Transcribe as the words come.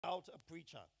without a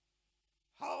preacher?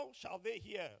 How shall they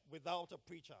hear without a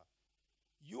preacher?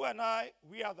 You and I,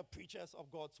 we are the preachers of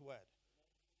God's word.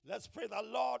 Let's pray that,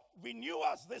 Lord, renew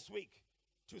us this week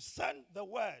to send the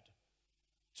word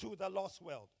to the lost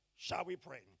world. Shall we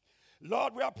pray?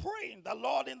 Lord, we are praying that,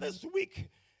 Lord, in this week,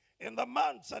 in the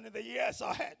months and in the years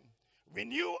ahead,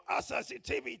 renew our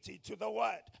sensitivity to the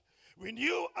word.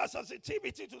 Renew our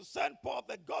sensitivity to send forth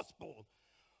the gospel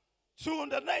to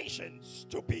the nations,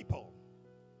 to people.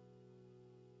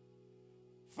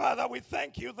 Father, we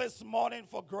thank you this morning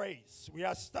for grace. We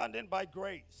are standing by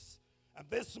grace. And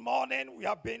this morning we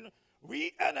have been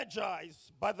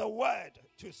re-energized by the word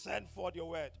to send forth your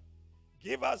word.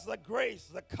 Give us the grace,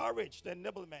 the courage, the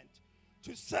enablement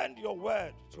to send your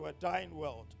word to a dying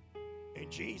world.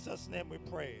 In Jesus' name we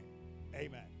pray.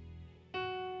 Amen.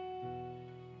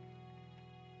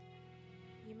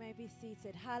 You may be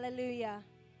seated. Hallelujah.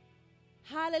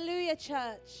 Hallelujah,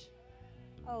 church.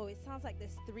 Oh, it sounds like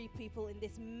there's 3 people in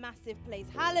this massive place.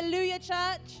 Hallelujah,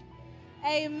 church.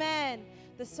 Amen.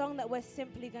 The song that we're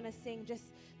simply going to sing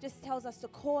just tells us to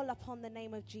call upon the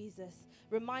name of Jesus.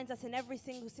 Reminds us in every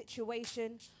single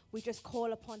situation, we just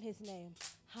call upon his name.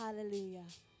 Hallelujah.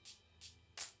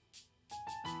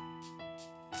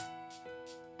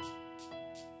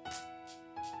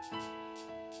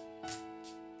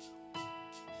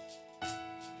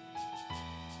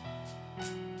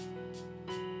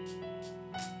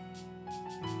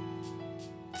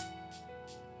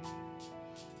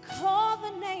 Call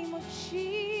the name of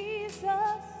Jesus.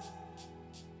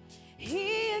 He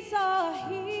is our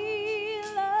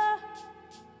healer.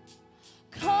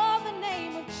 Call the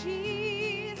name of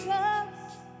Jesus.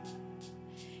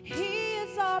 He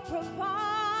is our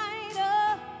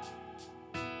provider.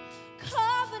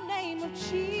 Call the name of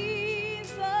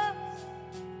Jesus,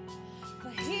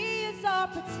 for he is our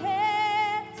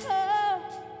protector.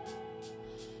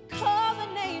 Call the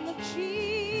name of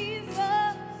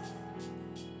Jesus.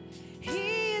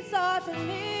 He is our deliverer,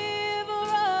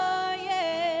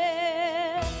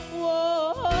 yeah.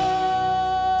 Whoa, whoa,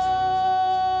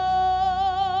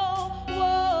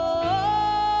 whoa,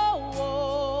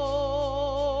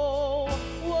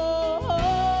 whoa,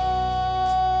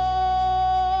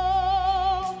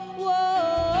 whoa,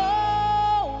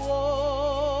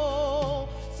 whoa.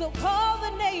 So call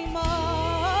the name of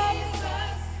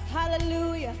Jesus.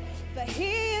 Hallelujah, for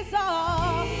he is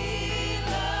our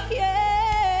healer.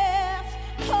 Yes,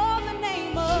 call the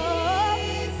name of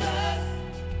Jesus,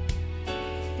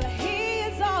 for he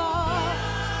is our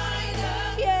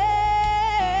guide.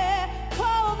 Yeah,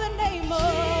 call the name of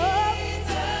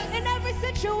Jesus in every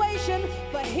situation,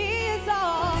 for he is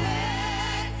our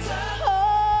protector.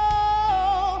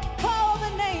 Oh, call the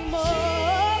name of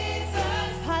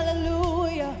Jesus.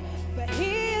 Hallelujah, for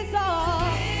he is our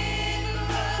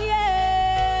deliverer.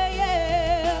 Yeah, yeah.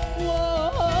 Whoa,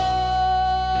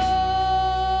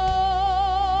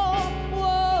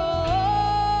 whoa,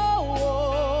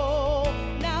 whoa.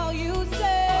 Now you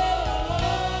say,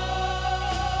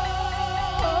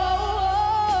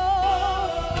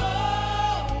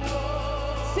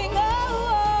 sing, sing,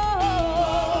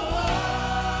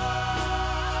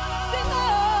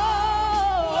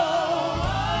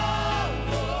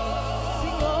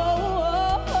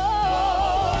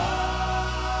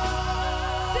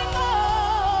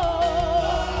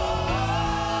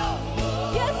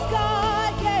 yes,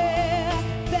 God, yeah.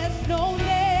 There's no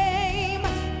name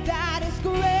that is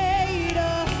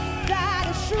greater, that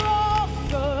is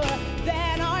stronger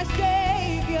than our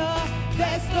Savior.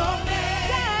 There's no name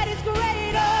that is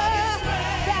greater,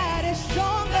 that is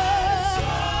stronger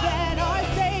than our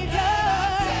Savior.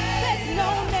 There's no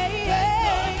name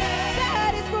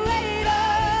that is greater,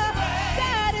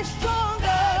 that is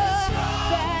stronger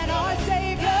than our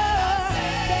Savior.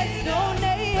 There's no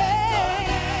name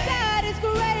that is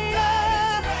greater,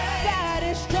 that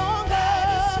is stronger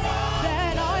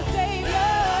than our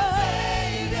Savior. Sing,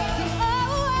 oh,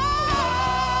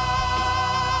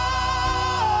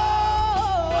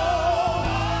 oh, oh,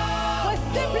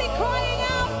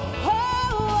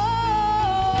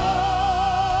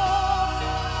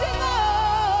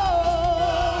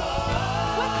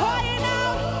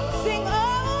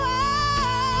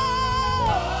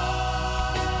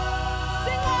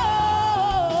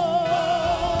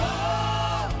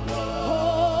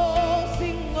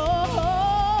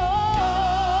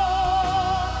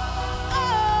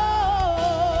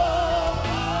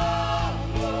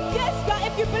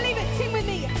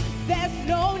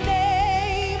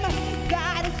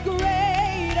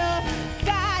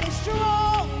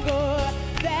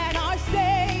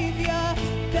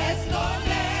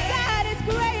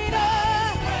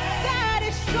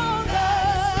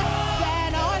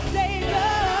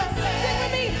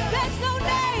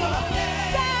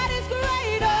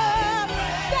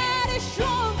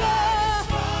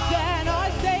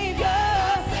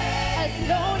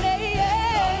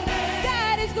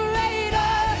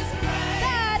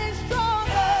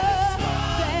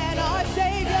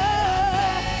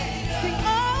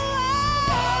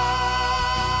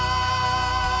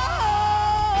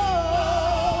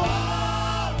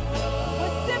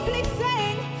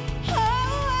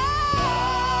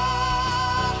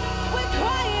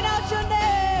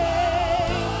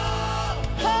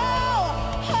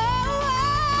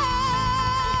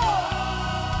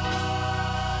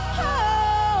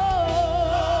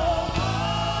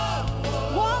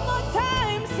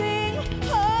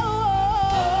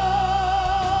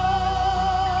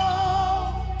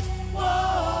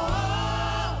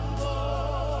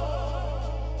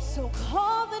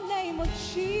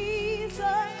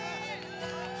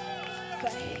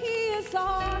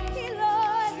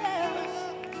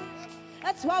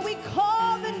 That's why we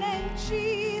call the name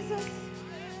Jesus.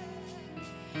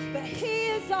 But he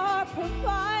is our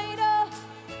provider.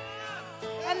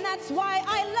 And that's why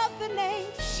I love the name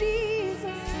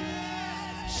Jesus.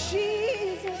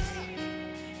 Jesus.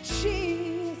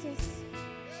 Jesus.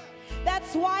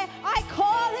 That's why I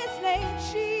call his name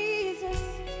Jesus.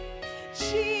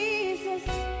 Jesus.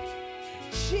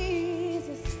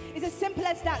 Jesus. It's as simple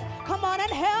as that. Come on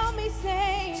and help me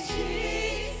sing.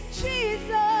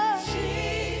 Jesus.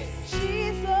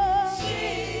 Jesus.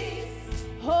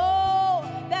 Oh,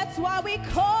 that's why we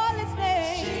call his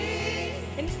name.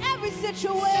 In every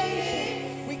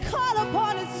situation, we call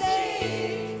upon his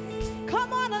name.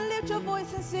 Come on and lift your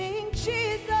voice and sing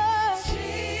Jesus.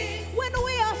 When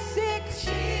we are sick,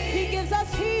 he gives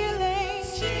us healing.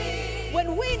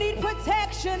 When we need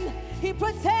protection, he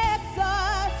protects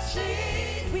us.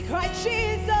 We cry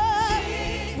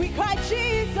Jesus. We cry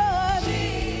Jesus.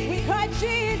 We cry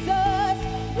Jesus.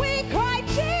 We cry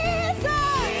Jesus.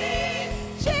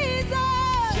 Jesus.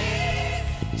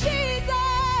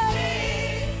 Jesus.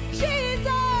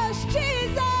 Jesus.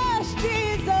 Jesus.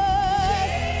 Jesus.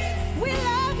 We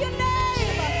love your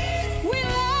name. We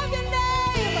love your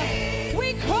name. We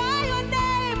cry your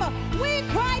name. We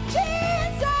cry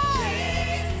Jesus.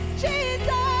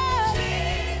 Jesus.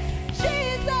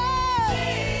 Jesus.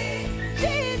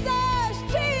 Jesus.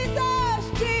 Jesus.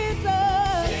 Jesus.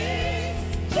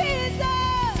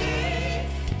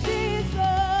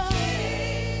 Jesus.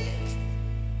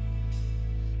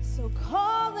 So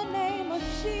call the name of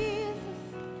Jesus.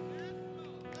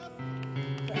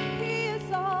 For he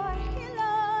is our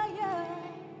healer, yeah.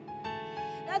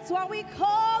 That's why we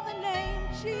call the name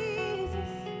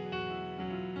Jesus.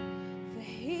 For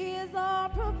he is our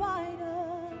provider,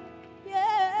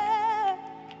 yeah.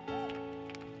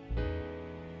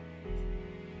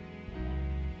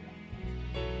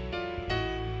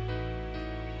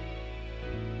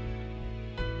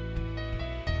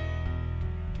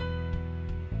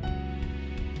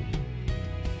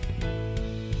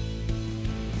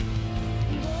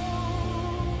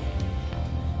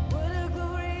 What a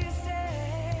glorious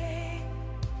day.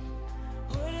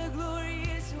 What a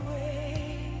glorious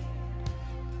way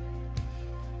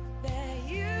that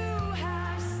you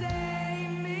have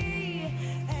saved me.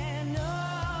 And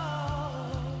oh,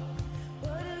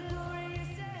 what a glorious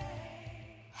day.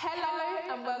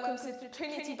 Hello and welcome to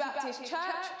Trinity Baptist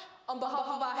Church. On behalf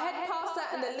of our head pastor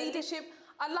and the leadership,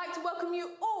 I'd like to welcome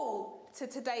you all to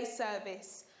today's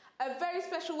service. A very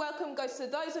special welcome goes to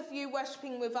those of you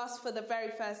worshipping with us for the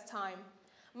very first time.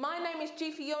 My name is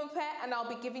Jifi Yompe and I'll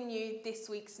be giving you this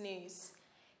week's news.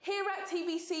 Here at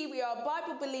TBC we are a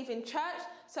Bible-believing church,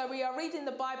 so we are reading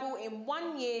the Bible in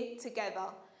 1 year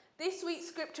together. This week's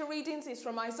scripture readings is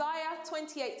from Isaiah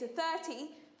 28 to 30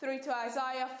 through to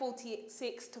Isaiah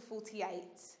 46 to 48.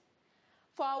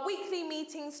 For our weekly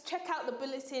meetings, check out the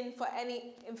bulletin for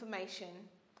any information.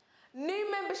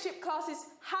 New membership classes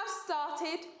have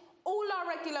started. All our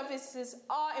regular visitors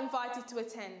are invited to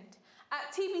attend.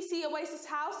 At TBC Oasis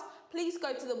House, please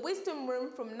go to the Wisdom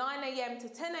Room from 9 a.m. to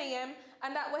 10 a.m.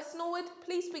 and at West Norwood,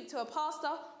 please speak to a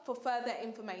pastor for further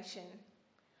information.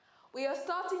 We are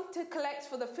starting to collect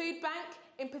for the food bank,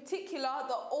 in particular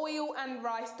the oil and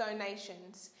rice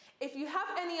donations. If you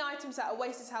have any items at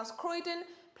Oasis House Croydon,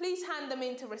 please hand them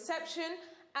into reception,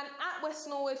 and at West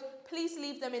Norwood, please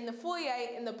leave them in the foyer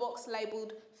in the box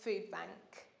labelled Food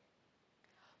Bank.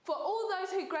 For all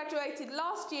those who graduated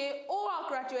last year or are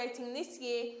graduating this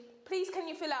year, please can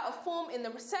you fill out a form in the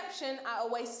reception at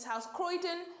Oasis House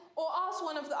Croydon or ask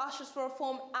one of the ushers for a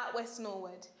form at West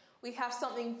Norwood. We have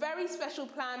something very special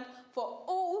planned for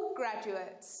all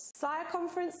graduates. Sire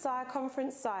Conference, Sire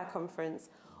Conference, Sire Conference.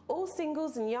 All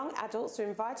singles and young adults are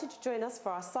invited to join us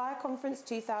for our Sire Conference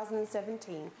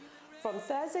 2017 from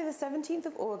Thursday the 17th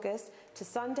of August to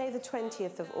Sunday the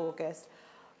 20th of August.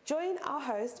 Join our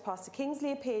host, Pastor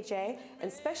Kingsley Appiagyei,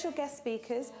 and special guest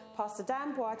speakers, Pastor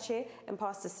Dan Boache and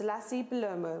Pastor Selassie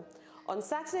Belomo. On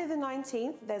Saturday the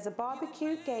 19th, there's a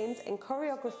barbecue, games and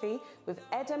choreography with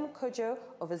Edem Kojo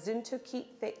of Azunto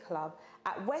Keep Fit Club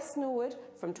at West Norwood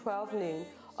from 12 noon.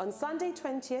 On Sunday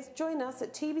 20th, join us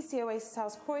at TBC Oasis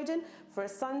House Croydon for a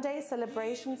Sunday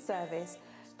celebration service.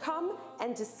 Come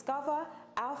and discover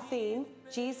our theme,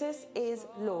 Jesus is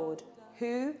Lord.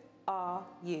 Who are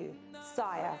you?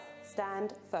 Sire,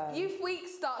 stand firm. Youth Week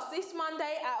starts this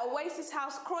Monday at Oasis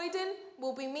House Croydon.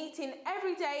 We'll be meeting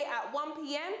every day at 1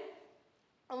 p.m.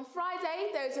 On Friday,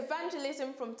 there is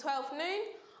evangelism from 12 noon.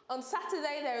 On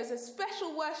Saturday, there is a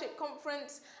special worship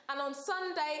conference. And on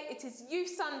Sunday, it is Youth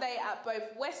Sunday at both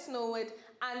West Norwood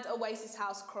and Oasis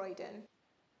House Croydon.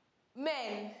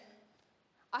 Men,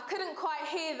 I couldn't quite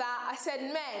hear that. I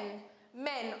said men.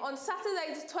 Men, on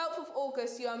Saturday the 12th of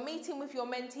August, you are meeting with your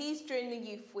mentees during the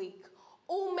Youth Week.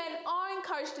 All men are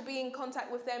encouraged to be in contact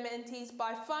with their mentees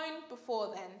by phone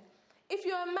before then. If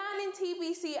you're a man in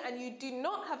TBC and you do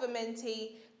not have a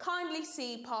mentee, kindly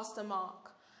see Pastor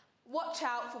Mark. Watch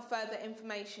out for further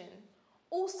information.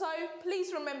 Also,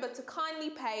 please remember to kindly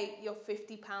pay your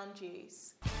 £50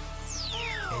 dues.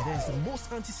 It is the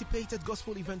most anticipated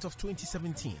gospel event of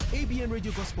 2017. ABN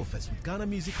Radio Gospel Fest with Ghana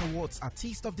Music Awards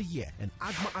Artist of the Year and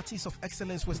AGMA Artist of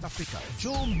Excellence West Africa,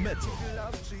 Joe Metal.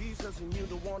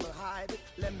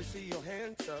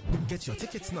 Get your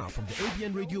tickets now from the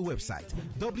ABN Radio website,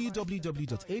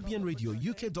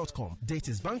 www.abnradiouk.com. Date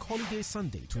is Bank Holiday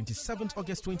Sunday, 27th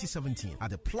August 2017 at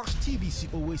the Plush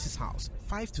TBC Oasis House,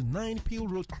 5 to 9 Peel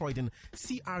Road, Croydon,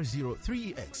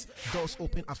 CR03EX. Doors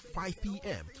open at 5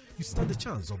 p.m. You stand the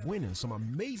chance of winning some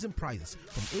amazing prizes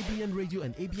from ABN Radio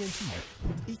and ABN TV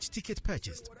with each ticket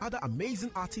purchased. Other amazing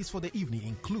artists for the evening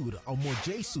include Omo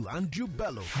Jesu, Andrew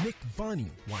Bello, Nick Varney,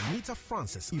 Juanita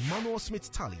Francis, Emmanuel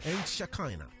Smith-Talley, and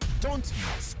Shekinah. Don't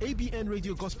miss ABN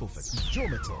Radio Gospel Fest with Joe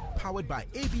Metal, powered by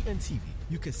ABN TV,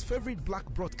 UK's favorite black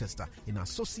broadcaster in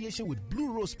association with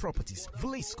Blue Rose Properties,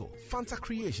 Velasco, Fanta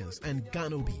Creations, and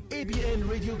Ganobi. ABN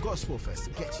Radio Gospel Fest.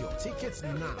 Get your tickets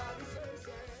now.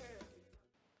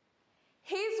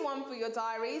 Here's one for your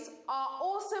diaries. Our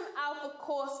awesome Alpha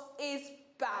course is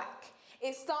back.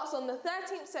 It starts on the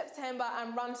 13th September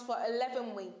and runs for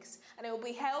 11 weeks, and it will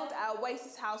be held at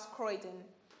Oasis House, Croydon.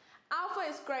 Alpha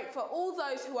is great for all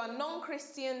those who are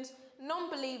non-Christians,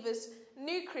 non-believers,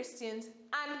 new Christians,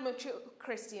 and mature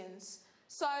Christians.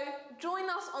 So join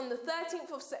us on the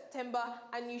 13th of September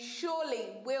and you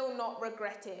surely will not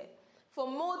regret it. For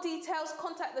more details,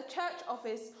 contact the church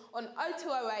office on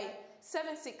 0208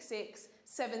 766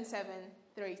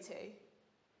 7732.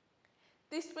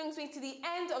 This brings me to the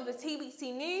end of the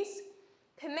TBC News.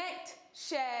 Connect,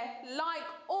 share, like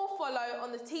or follow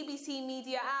on the TBC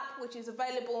Media app, which is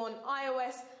available on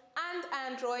iOS and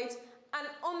Android, and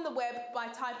on the web by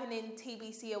typing in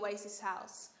TBC Oasis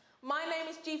House. My name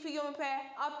is Jifa Yomape.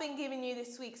 I've been giving you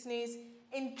this week's news.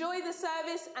 Enjoy the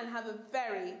service and have a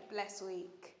very blessed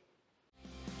week.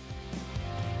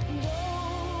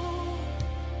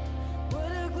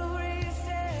 What a glorious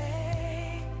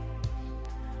day.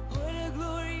 What a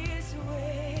glorious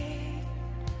way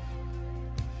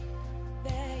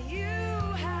that you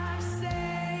have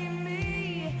saved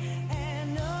me.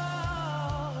 And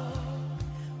oh,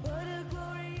 what a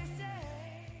glorious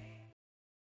day.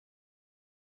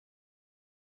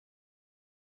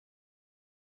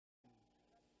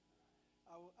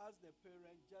 I will ask the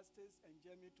parent, Justice and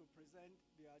Jamie, to present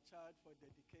their child for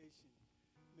dedication.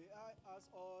 May I ask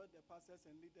all the pastors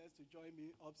and leaders to join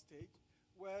me upstage.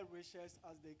 Well wishers,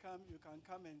 as they come, you can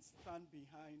come and stand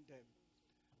behind them.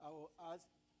 I will ask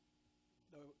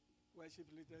the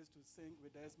worship leaders to sing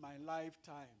with us, My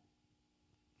Lifetime.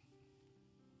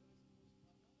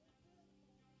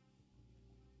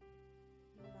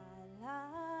 My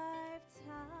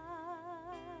lifetime,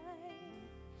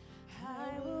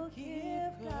 I will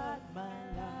give God my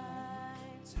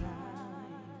lifetime.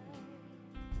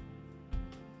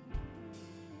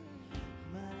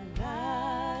 My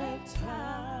lifetime,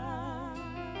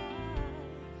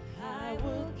 I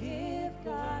will give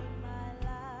God my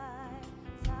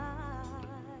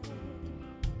lifetime.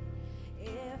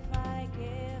 If I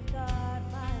give God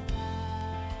my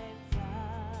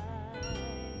lifetime,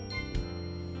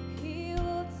 He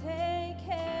will take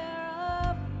care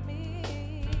of me,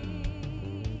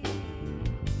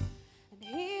 and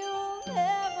He will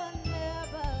never,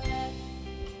 never let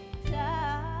me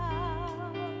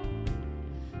down.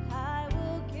 I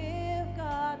will give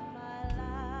God my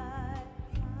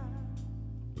lifetime.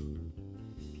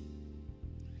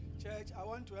 Church, I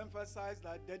want to emphasize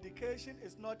that dedication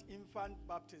is not infant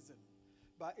baptism,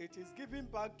 but it is giving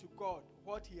back to God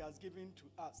what He has given to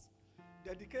us.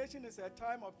 Dedication is a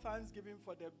time of thanksgiving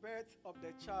for the birth of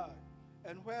the child,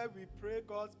 and where we pray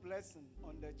God's blessing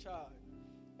on the child,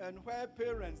 and where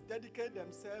parents dedicate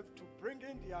themselves to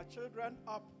bringing their children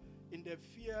up in the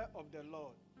fear of the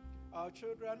Lord. Our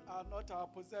children are not our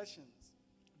possessions.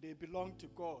 They belong to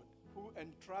God, who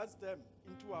entrusts them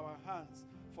into our hands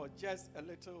for just a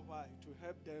little while to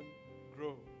help them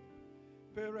grow.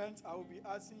 Parents, I will be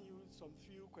asking you some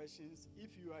few questions.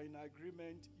 If you are in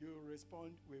agreement, you will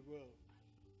respond, we will.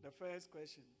 The first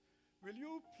question, will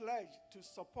you pledge to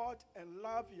support and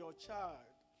love your child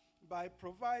by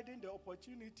providing the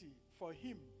opportunity for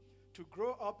him to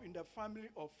grow up in the family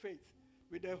of faith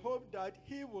with the hope that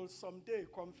he will someday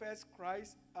confess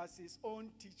Christ as his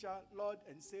own teacher, Lord,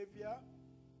 and Savior?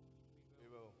 We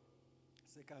will.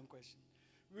 Second question.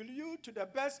 Will you, to the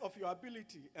best of your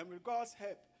ability and with God's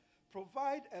help,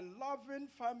 provide a loving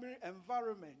family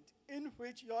environment in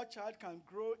which your child can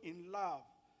grow in love,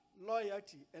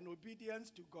 loyalty, and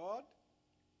obedience to God?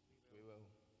 We will.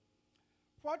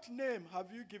 What name have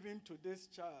you given to this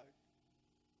child?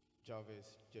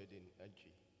 Jarvis Jaden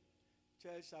Entry.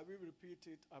 Church, shall we repeat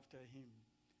it after him?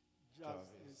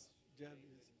 Jarvis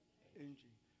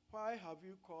Entry. Why have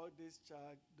you called this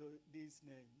child these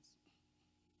names?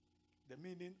 The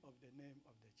meaning of the name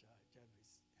of the child,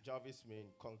 Jarvis. Jarvis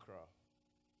means conqueror,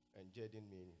 and Jaden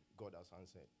means God has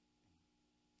answered.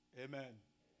 Amen.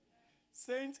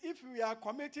 Saints, if we are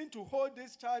committing to hold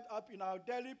this child up in our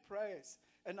daily prayers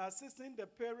and assisting the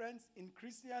parents in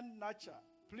Christian nurture,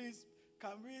 please,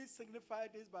 can we signify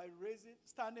this by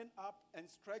standing up and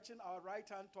stretching our right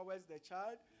hand towards the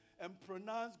child and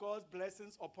pronounce God's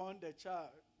blessings upon the child?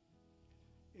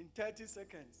 In 30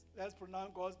 seconds, let's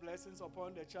pronounce God's blessings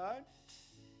upon the child.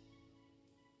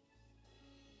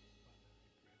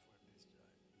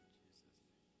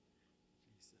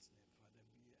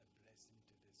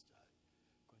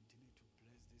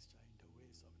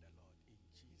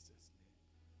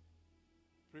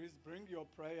 Please bring your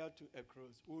prayer to a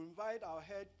close. We'll invite our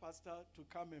head pastor to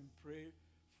come and pray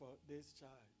for this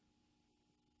child.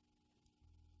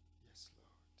 Yes,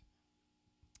 Lord.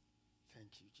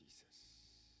 Thank you, Jesus.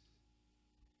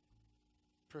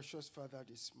 Precious Father,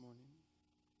 this morning,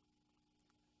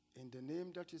 in the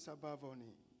name that is above all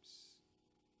names,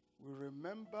 we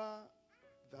remember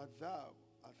that thou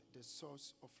art the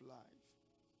source of life.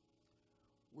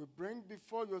 We bring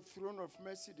before your throne of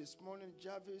mercy this morning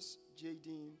Jarvis,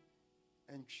 Jaden,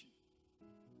 and Chi.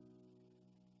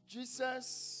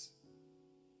 Jesus,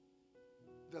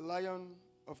 the Lion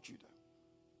of Judah,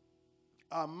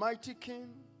 our mighty King,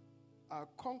 our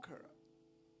conqueror,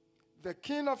 the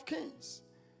King of kings,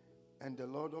 and the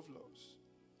Lord of lords.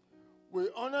 We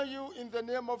honor you in the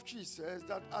name of Jesus,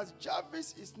 that as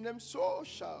Jarvis is named, so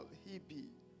shall he be.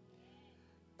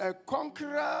 A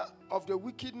conqueror of the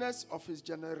wickedness of his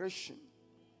generation.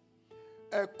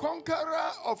 A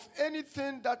conqueror of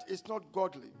anything that is not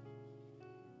godly.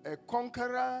 A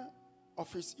conqueror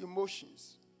of his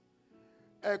emotions.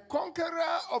 A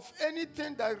conqueror of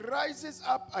anything that rises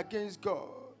up against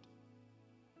God.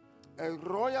 A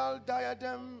royal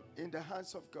diadem in the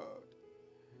hands of God.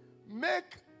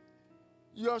 Make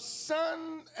your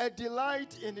son a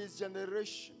delight in his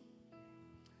generation.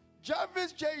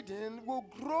 Jarvis Jaden will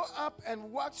grow up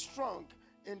and work strong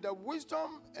in the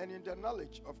wisdom and in the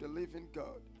knowledge of the living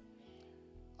God.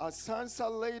 As hands are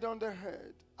laid on the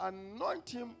head, anoint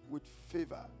him with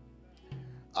favor.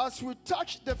 As we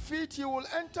touch the feet, he will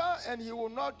enter and he will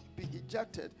not be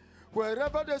ejected.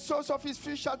 Wherever the soles of his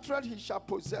feet shall tread, he shall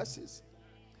possess it.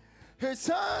 His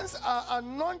hands are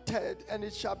anointed and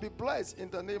it shall be blessed in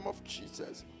the name of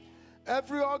Jesus.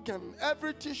 Every organ,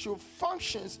 every tissue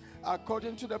functions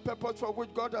according to the purpose for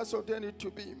which God has ordained it to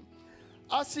be.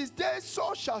 As his days,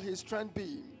 so shall his strength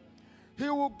be. He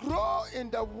will grow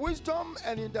in the wisdom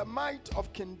and in the might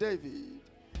of King David.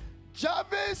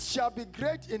 Jarvis shall be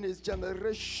great in his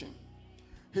generation.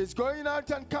 His going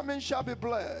out and coming shall be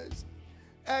blessed.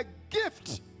 A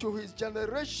gift to his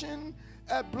generation,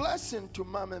 a blessing to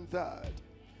mom and dad.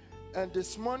 And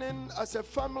this morning, as a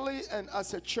family and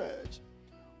as a church,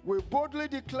 we boldly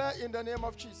declare in the name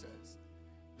of Jesus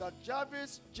that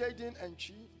Jarvis, Jaden, and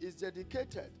Chi is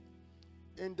dedicated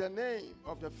in the name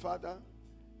of the Father,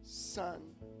 Son,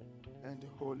 and the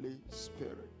Holy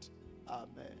Spirit.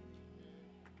 Amen.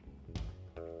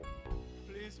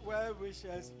 Please, well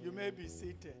wishers, you may be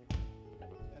seated.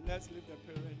 And let's leave the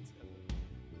parents alone.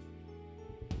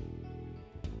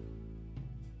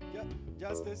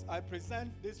 Justice, I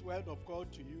present this word of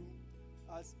God to you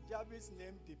as Jarvis'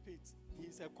 name depicts. He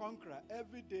is a conqueror.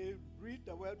 Every day, read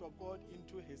the word of God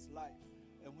into his life.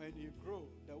 And when he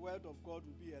grows, the word of God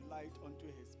will be a light unto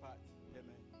his path.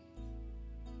 Amen.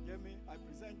 Jamie, I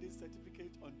present this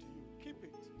certificate unto you. Keep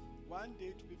it. One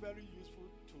day to be very useful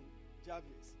to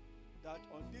Jarvis. That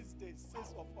on this day,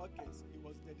 6th of August, it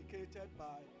was dedicated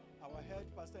by our head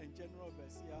pastor and general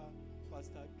overseer,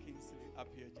 Pastor Kingsley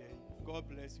Appiagyei. God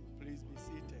bless you. Please be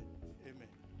seated. Amen.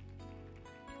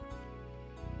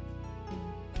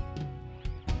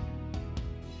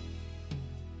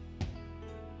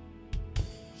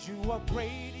 You are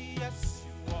great, yes,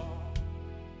 you are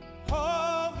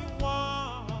Holy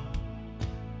One.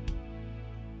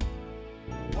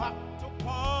 Walked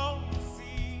upon the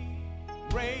sea,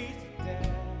 raised the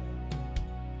dead.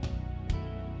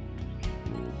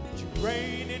 You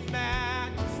reign in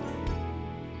majesty,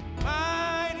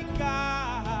 mighty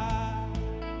God.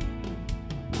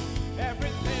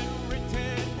 Everything written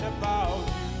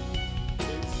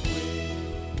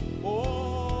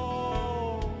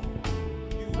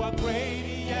are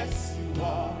great, yes, you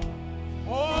are.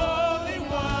 Holy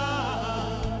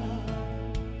One,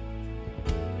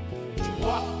 you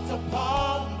walked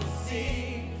upon the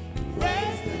sea,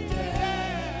 raised the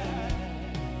dead.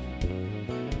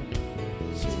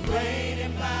 You reign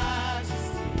in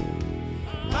majesty,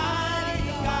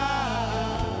 mighty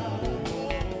God.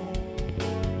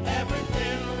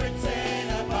 Everything written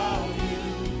about you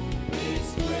is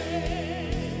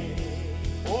great.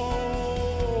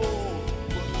 Oh,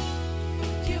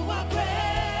 You are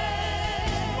great.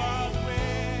 you are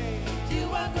great. You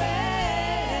are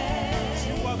great.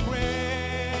 You are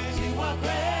great. You are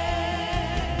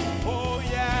great. Oh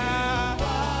yeah. You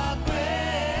are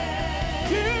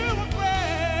great. You are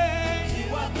great. You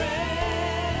are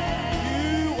great.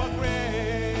 You are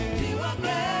great. You are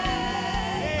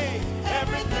great. Hey,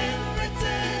 Everything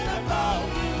written about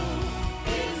you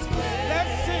is great.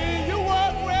 let's sing. You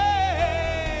are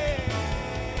great.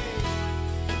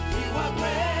 You are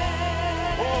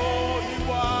great. Oh, you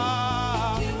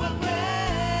are. You are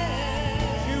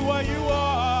great. You are. You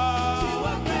are. You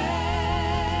are great.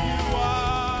 You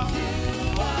are. You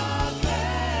are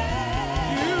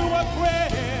great. You are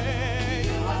great.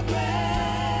 You are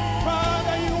great.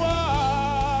 Father, you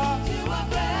are. You are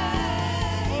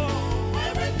great.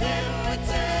 Everything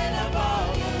written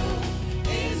about you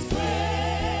is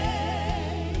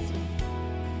great.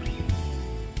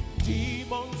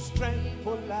 Demons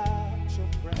tremble at your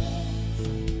presence.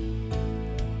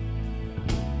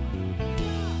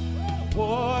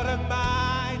 What a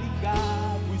mighty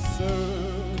God we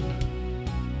serve.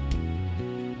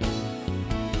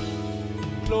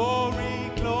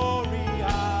 Glory, glory,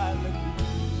 hallelujah.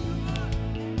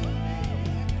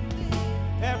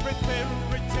 Everything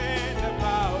written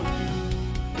about you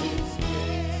is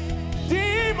great.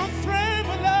 Demons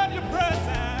tremble at your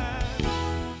presence.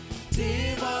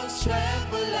 Demons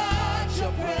tremble at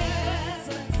your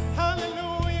presence.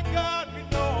 Hallelujah, God, we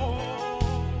know.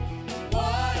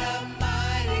 What a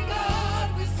mighty God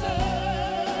we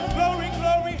serve. Glory,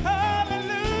 glory,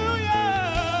 hallelujah.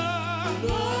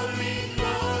 Glory,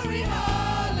 glory,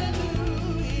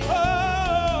 hallelujah.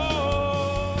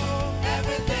 Oh,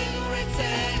 Everything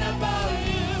written about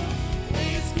you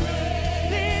is great.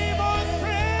 demons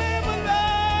tremble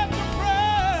at your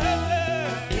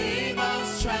presence. Demons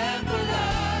tremble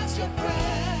at your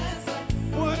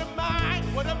presence. What a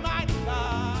mighty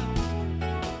God.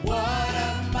 What a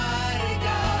mighty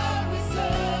God we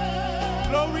serve.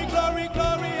 Glory, glory,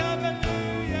 glory,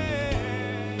 hallelujah.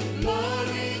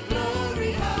 Glory,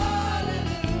 glory,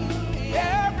 hallelujah.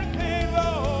 Everything,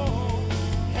 Lord.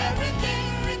 Everything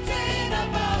written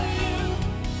about you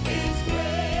is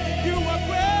great. You are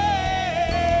great.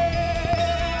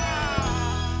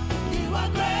 You are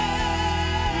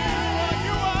great.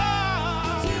 You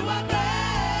are. You are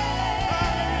great.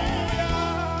 Hallelujah.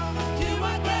 You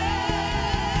are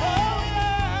great. Oh,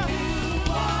 yeah. You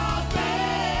are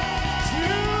great.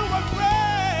 You are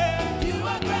great. You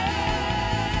are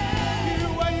great. You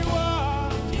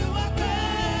are. You are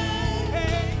great.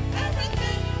 Hey,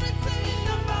 Everything written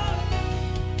about you.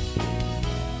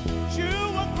 you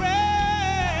are great.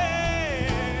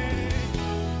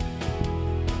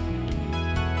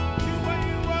 You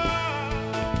are.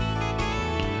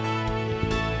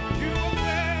 You are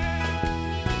great.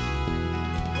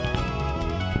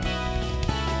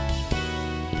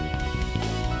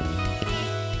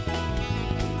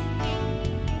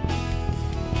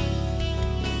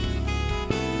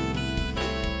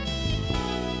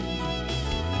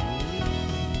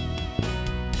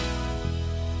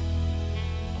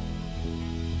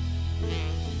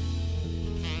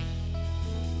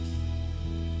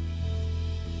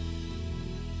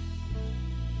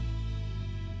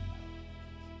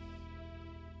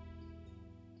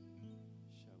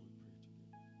 Shall we pray together?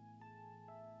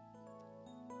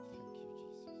 Thank you,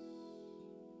 Jesus.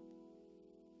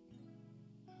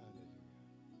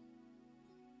 Hallelujah.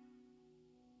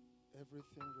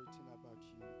 Everything written about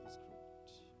you is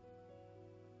great.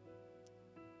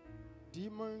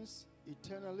 Demons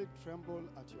eternally tremble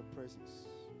at your presence.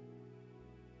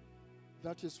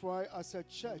 That is why, as a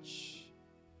church,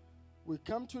 we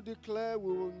come to declare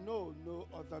we will know no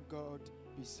other God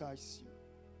besides you.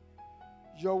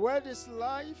 Your word is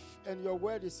life and your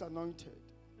word is anointed.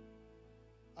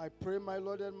 I pray, my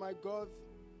Lord and my God,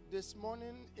 this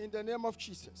morning in the name of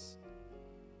Jesus,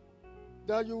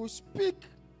 that you will speak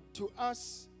to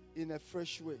us in a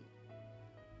fresh way.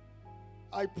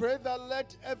 I pray that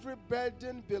let every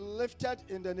burden be lifted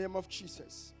in the name of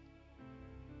Jesus.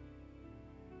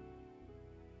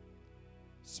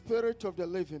 Spirit of the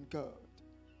living God,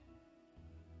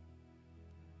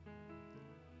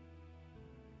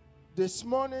 This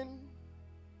morning,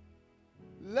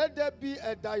 let there be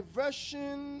a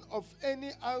diversion of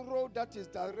any arrow that is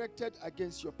directed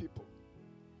against your people.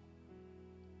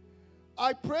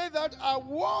 I pray that our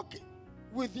walk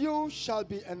with you shall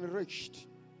be enriched,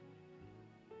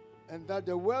 and that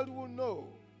the world will know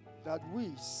that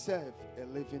we serve a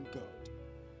living God.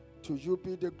 To you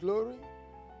be the glory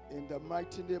in the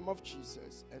mighty name of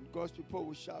Jesus. And God's people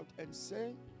will shout and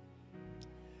say,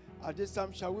 at this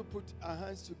time, shall we put our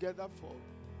hands together for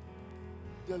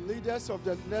the leaders of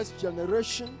the next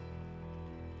generation?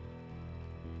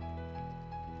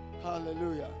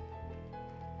 Hallelujah.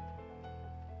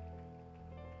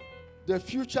 The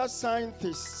future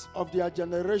scientists of their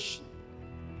generation.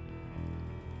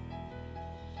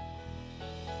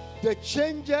 The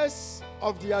changers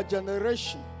of their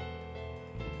generation.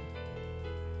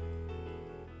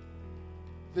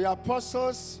 The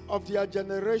apostles of their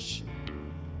generation.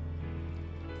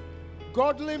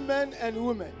 Godly men and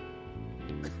women.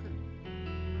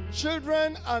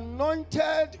 Children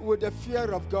anointed with the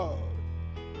fear of God.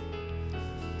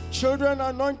 Children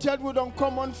anointed with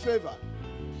uncommon favor.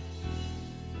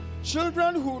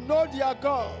 Children who know their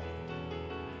God.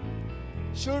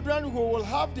 Children who will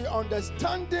have the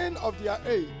understanding of their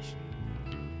age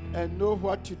and know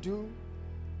what to do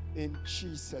in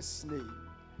Jesus' name.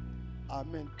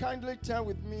 Amen. Kindly turn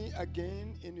with me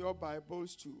again in your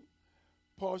Bibles to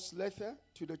Paul's letter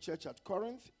to the church at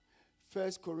Corinth,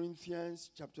 1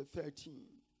 Corinthians chapter 13.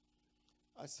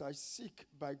 As I seek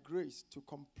by grace to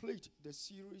complete the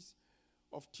series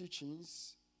of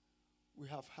teachings we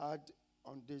have had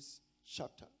on this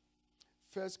chapter.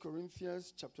 1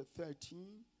 Corinthians chapter 13,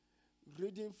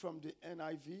 reading from the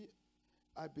NIV,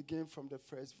 I begin from the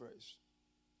first verse.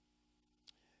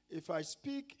 If I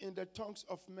speak in the tongues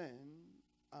of men,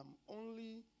 I'm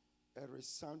only a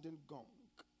resounding gong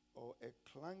or a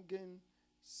clanging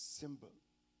cymbal.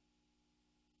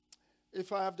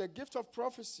 If I have the gift of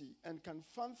prophecy and can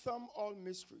fathom all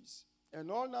mysteries and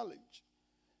all knowledge,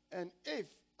 and if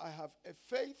I have a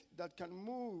faith that can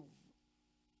move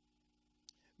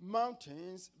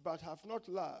mountains but have not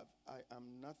love, I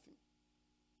am nothing.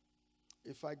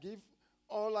 If I give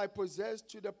all I possess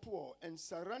to the poor and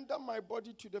surrender my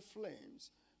body to the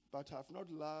flames but have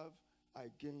not love, I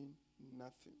gain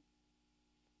nothing.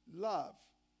 Love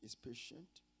is patient.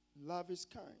 Love is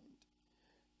kind.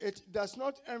 It does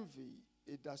not envy.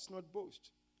 It does not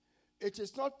boast. It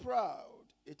is not proud.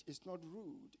 It is not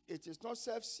rude. It is not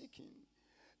self-seeking.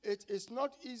 It is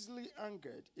not easily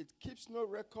angered. It keeps no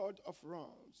record of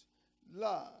wrongs.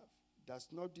 Love does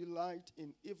not delight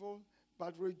in evil,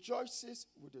 but rejoices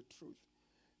with the truth.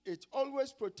 It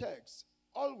always protects,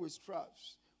 always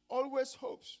trusts, always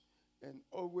hopes, and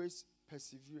always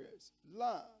perseveres.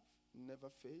 Love never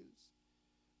fails.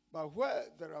 But where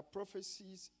there are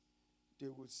prophecies, they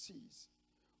will cease.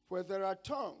 Where there are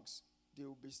tongues, they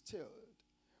will be stilled.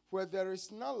 Where there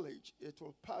is knowledge, it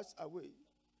will pass away.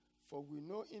 For we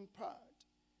know in part,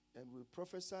 and we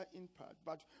prophesy in part.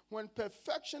 But when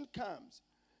perfection comes,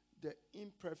 the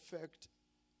imperfect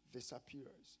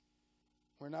disappears.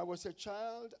 When I was a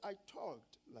child, I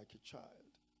talked like a child.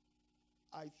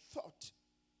 I thought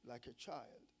like a child.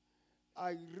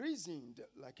 I reasoned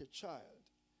like a child.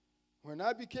 When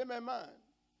I became a man,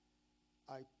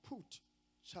 I put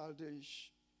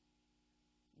childish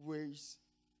ways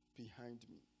behind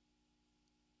me.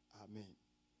 Amen.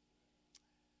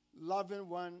 Loving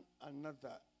one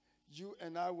another. You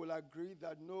and I will agree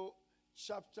that no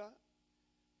chapter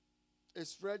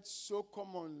is read so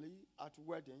commonly at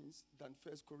weddings than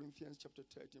 1 Corinthians chapter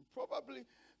 13. Probably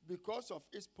because of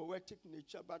its poetic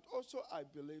nature, but also I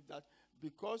believe that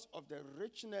because of the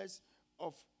richness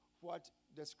of what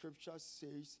the scripture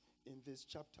says in this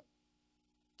chapter.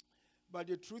 But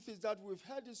the truth is that we've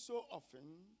heard it so often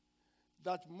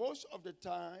that most of the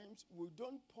times we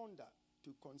don't ponder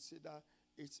to consider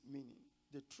its meaning.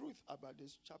 The truth about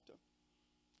this chapter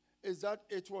is that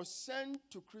it was sent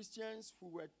to Christians who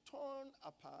were torn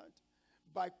apart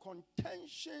by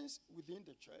contentions within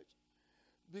the church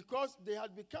because they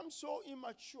had become so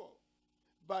immature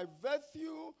by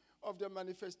virtue of the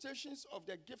manifestations of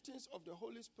the giftings of the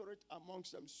Holy Spirit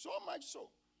amongst them, so much so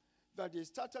that they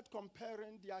started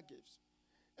comparing their gifts.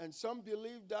 And some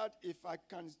believe that if I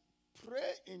can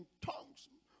pray in tongues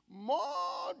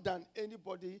more than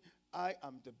anybody, I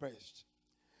am the best.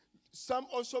 Some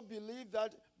also believe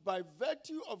that by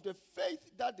virtue of the faith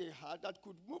that they had that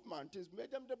could move mountains,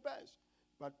 made them the best.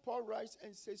 But Paul writes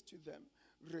and says to them,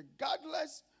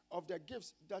 regardless of the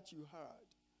gifts that you had,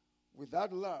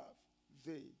 without love,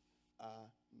 they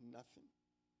are nothing.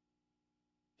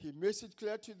 He makes it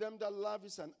clear to them that love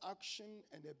is an action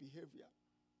and a behavior.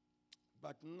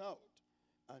 but not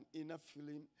an inner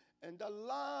feeling, and that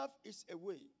love is a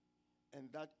way, and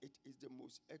that it is the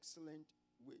most excellent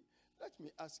way. Let me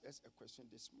ask us a question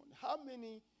this morning. How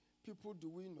many people do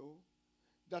we know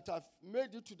that have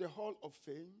made it to the Hall of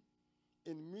Fame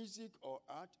in music or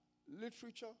art,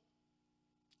 literature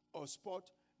or sport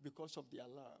because of their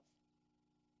love?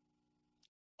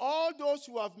 All those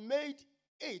who have made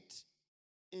it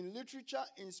in literature,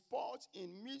 in sports,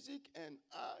 in music and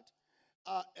art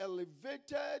are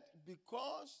elevated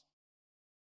because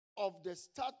of the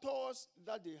status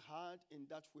that they had in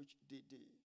that which they did.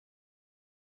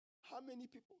 How many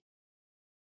people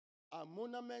are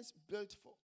monuments built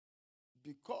for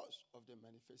because of the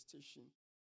manifestation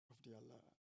of their love?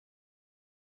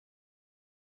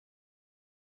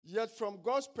 Yet from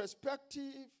God's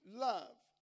perspective, love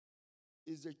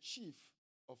is the chief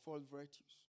of all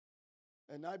virtues.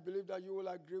 And I believe that you will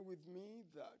agree with me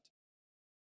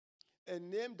that a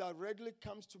name that readily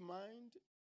comes to mind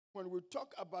when we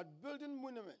talk about building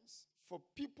monuments for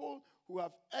people who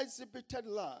have exhibited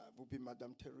love will be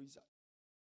Madame Teresa.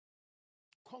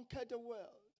 Conquered the world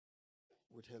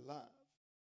with her love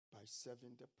by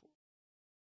serving the poor.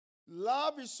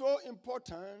 Love is so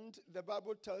important, the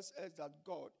Bible tells us that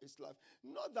God is love.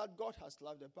 Not that God has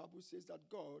love, the Bible says that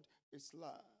God is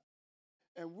love.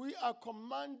 And we are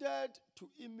commanded to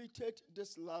imitate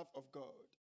this love of God,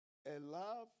 a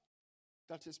love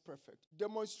that is perfect,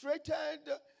 demonstrated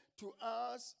to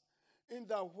us in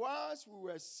that whilst we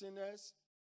were sinners,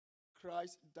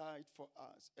 Christ died for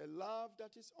us. A love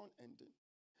that is unending,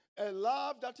 a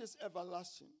love that is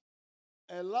everlasting,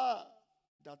 a love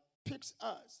that picks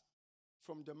us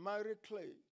from the miry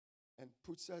clay and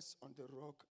puts us on the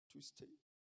rock to stay.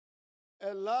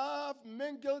 A love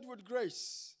mingled with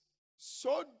grace,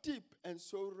 so deep and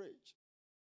so rich,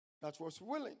 that was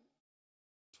willing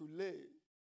to lay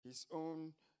his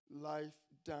own life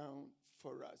down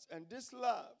for us. And this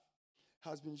love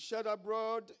has been shed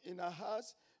abroad in our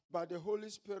hearts by the Holy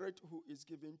Spirit who is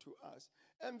given to us.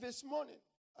 And this morning,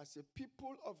 as a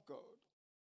people of God,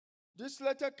 this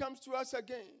letter comes to us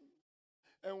again.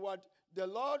 And what the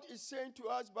Lord is saying to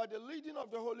us by the leading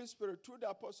of the Holy Spirit through the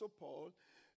Apostle Paul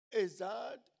is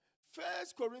that 1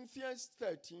 Corinthians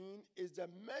 13 is the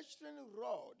measuring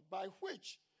rod by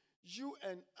which you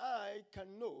and I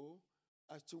can know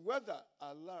as to whether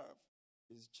our love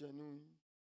is genuine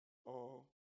or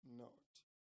not.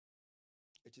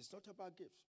 It is not about gifts.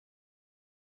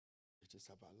 It is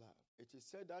about love. It is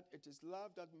said that it is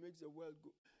love that makes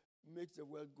the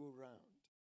world go round.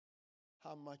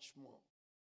 How much more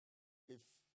if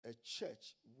a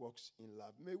church walks in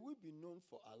love? May we be known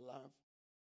for our love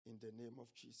in the name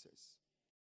of Jesus.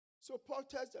 So Paul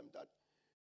tells them that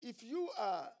if you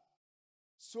are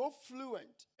so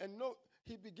fluent, and no,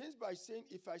 he begins by saying,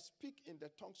 if I speak in the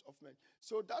tongues of men.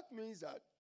 So that means that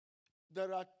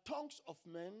there are tongues of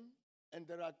men, and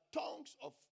there are tongues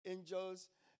of angels,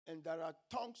 and there are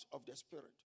tongues of the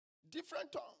Spirit.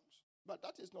 Different tongues, but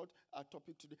that is not our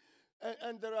topic today.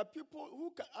 And there are people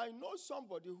who can, I know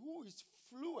somebody who is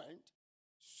fluent,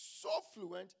 so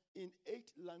fluent in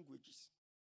 8 languages.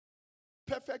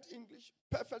 Perfect English,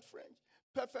 perfect French,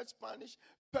 perfect Spanish,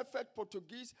 perfect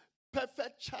Portuguese,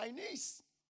 perfect Chinese.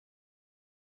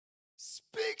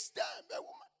 Speaks them, a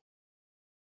woman.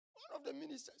 One of the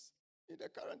ministers in the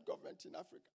current government in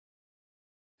Africa.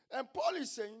 And Paul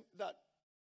is saying that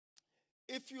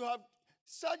if you have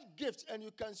such gifts and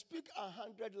you can speak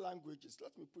 100 languages,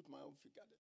 let me put my own figure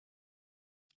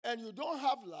there, and you don't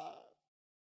have love,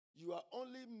 you are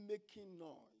only making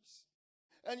noise.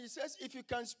 And he says, if you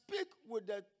can speak with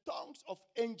the tongues of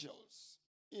angels,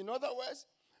 in other words,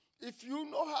 if you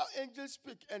know how angels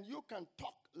speak and you can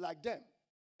talk like them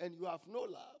and you have no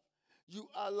love, you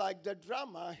are like the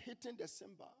drummer hitting the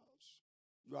cymbals.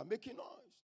 You are making noise.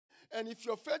 And if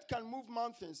your faith can move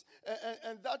mountains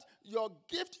and that your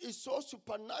gift is so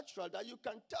supernatural that you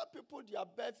can tell people their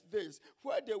birthdays,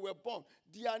 where they were born,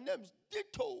 their names,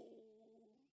 ditto.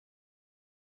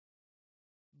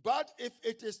 But if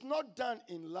it is not done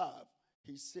in love,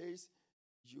 he says,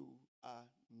 you are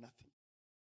nothing.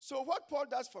 So what Paul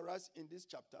does for us in this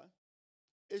chapter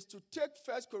is to take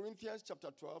 1 Corinthians chapter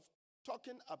 12,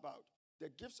 talking about the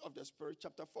gifts of the Spirit,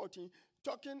 chapter 14,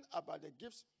 talking about the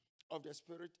gifts of the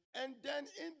Spirit, and then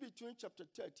in between chapter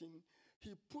 13,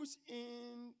 he puts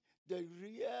in the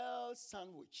real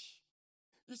sandwich.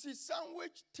 You see,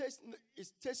 sandwich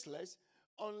is tasteless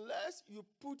unless you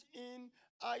put in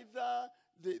either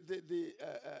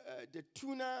the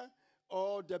tuna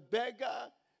or the burger.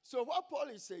 So what Paul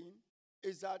is saying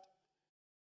is that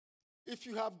if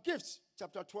you have gifts,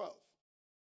 chapter 12,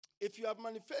 if you have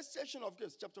manifestation of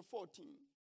gifts, chapter 14,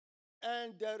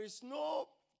 and there is no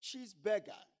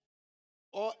cheeseburger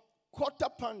or quarter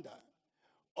pounder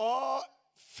or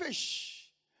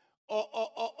fish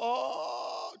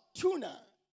or tuna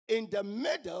in the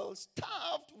middle,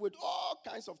 stuffed with all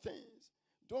kinds of things,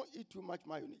 don't eat too much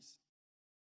mayonnaise.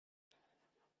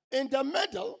 In the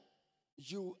middle,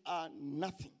 you are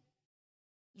nothing.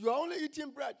 You are only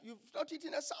eating bread. You've not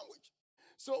eaten a sandwich.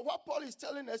 So what Paul is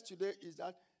telling us today is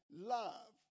that love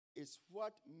is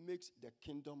what makes the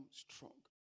kingdom strong.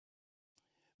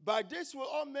 By this will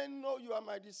all men know you are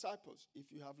my disciples,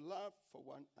 if you have love for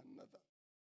one another.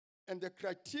 And the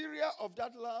criteria of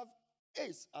that love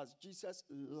is as Jesus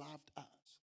loved us.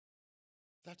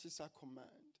 That is our command.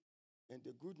 And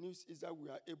the good news is that we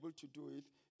are able to do it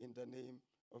in the name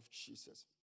of Jesus.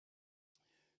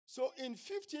 So in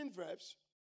 15 verbs,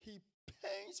 he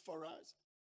paints for us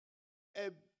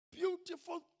a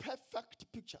beautiful,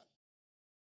 perfect picture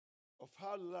of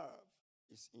how love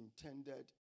is intended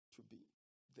to be.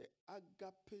 The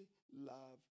agape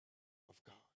love of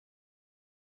God.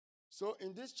 So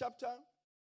in this chapter,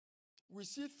 we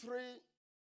see three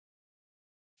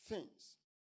things.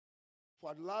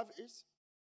 What love is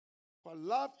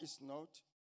not,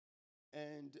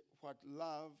 and what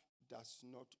love does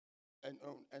not,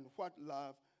 and what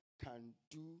love can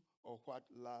do or what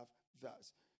love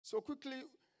does. So quickly,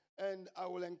 and I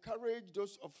will encourage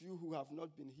those of you who have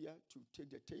not been here to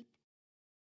take the tape.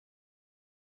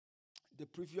 The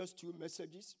previous two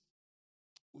messages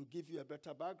will give you a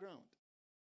better background.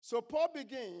 So Paul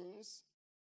begins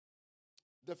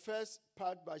the first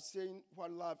part by saying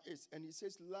what love is. And he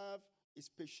says love is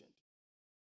patient.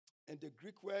 And the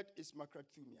Greek word is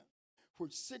makrothumia,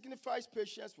 which signifies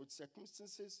patience with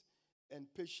circumstances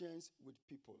and patience with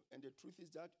people. And the truth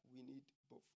is that we need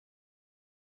both.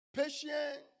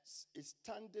 Patience is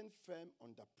standing firm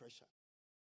under pressure.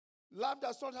 Love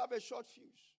does not have a short fuse.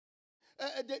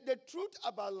 The truth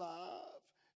about love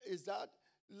is that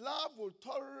love will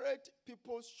tolerate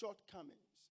people's shortcomings.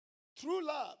 True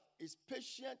love is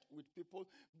patient with people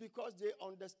because they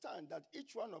understand that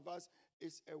each one of us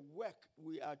is a work.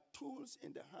 We are tools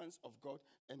in the hands of God,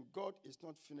 and God is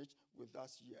not finished with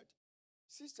us yet.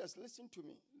 Sisters, listen to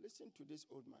me. Listen to this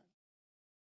old man.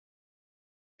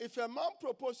 If a man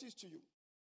proposes to you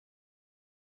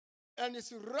and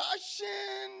is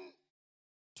rushing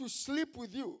to sleep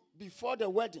with you before the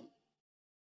wedding,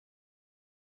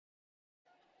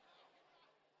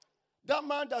 that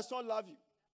man does not love you.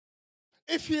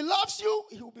 If he loves you,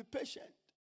 he will be patient.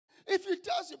 If he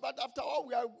tells you, but after all,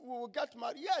 we will get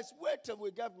married. Yes, wait till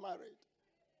we get married.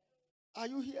 Are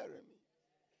you hearing me?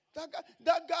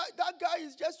 That guy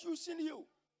is just using you.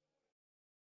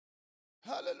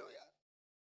 Hallelujah.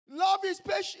 Love is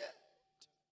patient.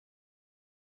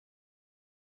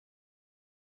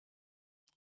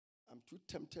 I'm too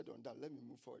tempted on that. Let me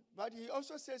move forward. But he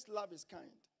also says love is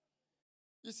kind.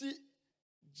 You see,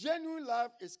 genuine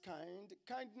love is kind.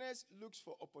 Kindness looks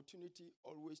for opportunity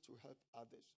always to help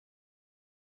others.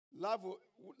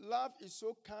 Love is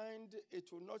so kind, it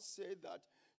will not say that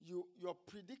your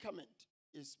predicament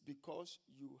is because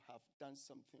you have done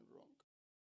something wrong.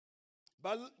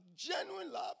 But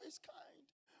genuine love is kind,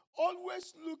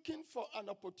 always looking for an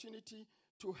opportunity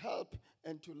to help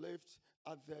and to lift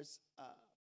others up.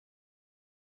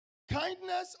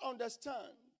 Kindness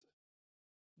understands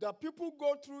that people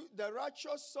go through, the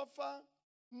righteous suffer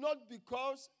not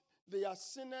because they are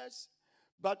sinners,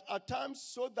 but at times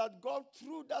so that God,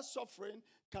 through that suffering,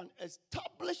 can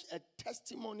establish a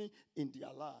testimony in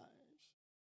their lives.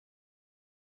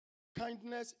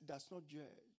 Kindness does not judge.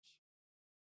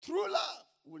 True love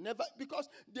will never, because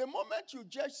the moment you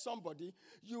judge somebody,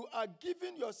 you are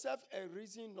giving yourself a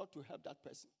reason not to help that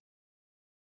person.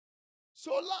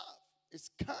 So love is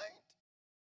kind,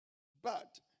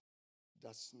 but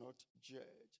does not judge.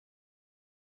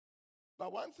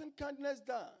 But one thing kindness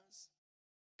does,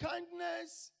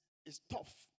 kindness is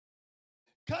tough.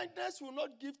 Kindness will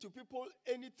not give to people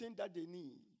anything that they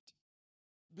need.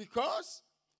 Because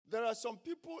there are some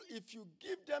people, if you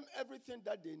give them everything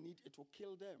that they need, it will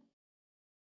kill them.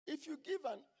 If you give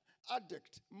an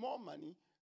addict more money,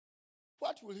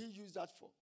 what will he use that for?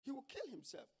 He will kill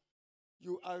himself.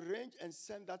 You arrange and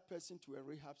send that person to a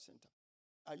rehab center.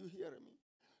 Are you hearing me?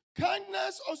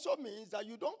 Kindness also means that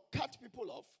you don't cut people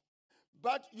off,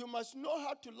 but you must know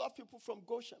how to love people from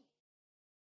Goshen.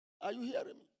 Are you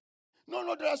hearing me?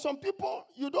 No, there are some people,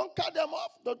 you don't cut them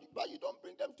off, but you don't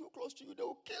bring them too close to you. They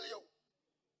will kill you.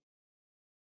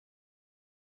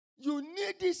 You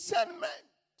need discernment.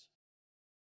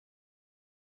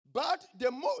 But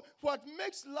what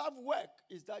makes love work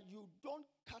is that you don't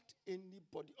cut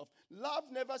anybody off. Love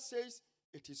never says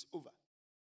it is over.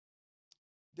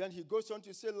 Then he goes on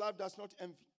to say, love does not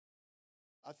envy.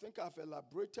 I think I've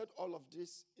elaborated all of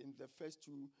this in the first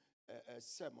two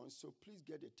sermons, so please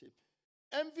get the tape.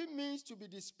 Envy means to be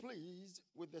displeased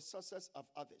with the success of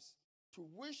others, to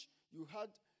wish you had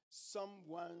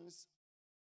someone's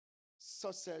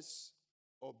success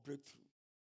or breakthrough.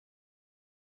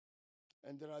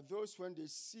 And there are those when they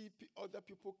see other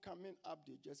people coming up,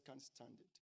 they just can't stand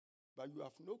it. But you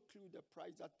have no clue the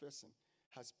price that person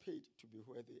has paid to be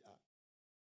where they are.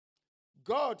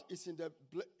 God is in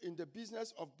the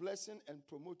business of blessing and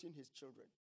promoting his children.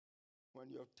 When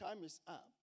your time is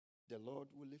up, the Lord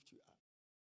will lift you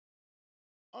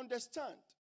up. Understand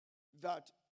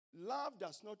that love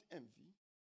does not envy,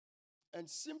 and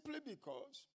simply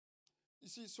because, you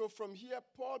see, so from here,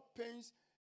 Paul paints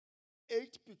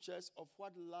 8 pictures of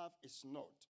what love is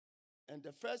not. And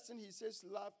the first thing he says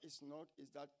love is not is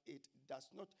that it does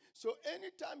not. So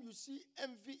anytime you see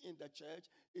envy in the church,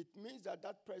 it means that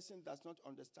that person does not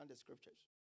understand the scriptures.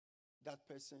 That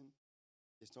person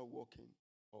is not walking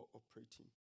or operating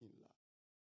in love.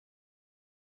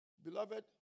 Beloved,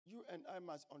 you and I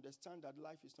must understand that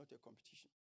life is not a competition.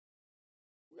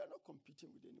 We are not competing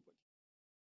with anybody.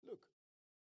 Look,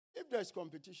 if there's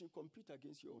competition, compete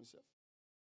against your own self.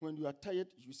 When you are tired,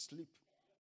 you sleep.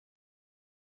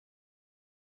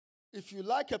 If you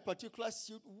like a particular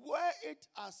suit, wear it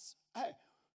as, hey,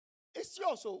 it's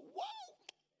yours, so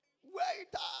wow, wear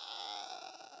it.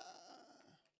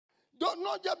 Don't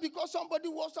not just because somebody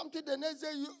wants something, the next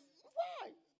day you, why?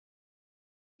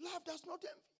 Love does not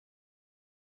envy.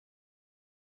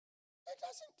 It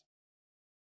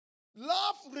doesn't.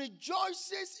 Love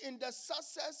rejoices in the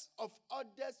success of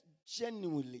others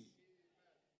genuinely.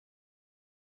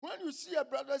 When you see a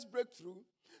brother's breakthrough,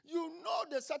 you know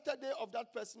the Saturday of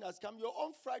that person has come. Your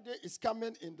own Friday is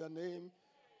coming in the name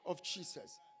of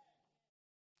Jesus.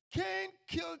 Cain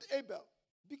killed Abel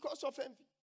because of envy.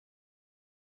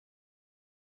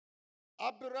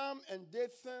 Abraham and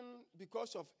Dathan,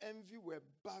 because of envy, were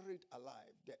buried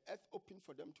alive. The earth opened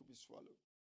for them to be swallowed.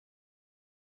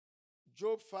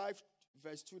 Job 5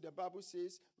 verse 2, the Bible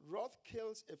says, wrath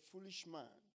kills a foolish man,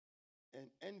 and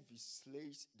envy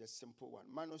slays the simple one.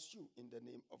 Minus you in the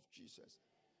name of Jesus.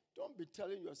 Don't be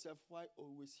telling yourself, why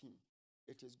always him?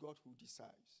 It is God who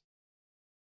decides.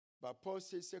 But Paul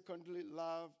says, secondly,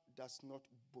 love does not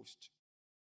boast.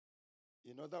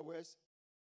 In other words,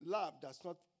 love does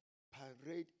not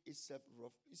parade itself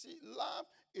rough. You see, love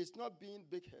is not being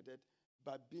big-headed,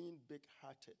 but being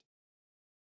big-hearted.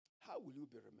 How will you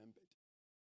be remembered?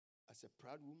 As a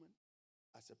proud woman?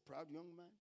 As a proud young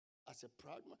man? As a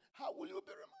proud man? How will you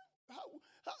be remembered?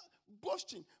 How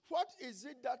boasting. What is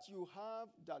it that you have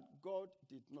that God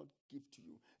did not give to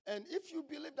you? And if you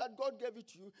believe that God gave it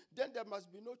to you, then there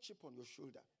must be no chip on your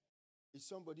shoulder. Is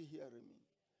somebody hearing me?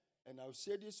 And I'll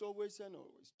say this always and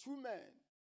always. 2 men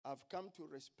have come to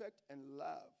respect and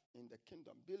love in the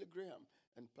kingdom. Billy Graham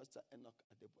and Pastor Enoch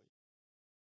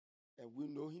Adeboye. And we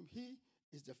know him. He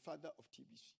is the father of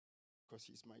TBC because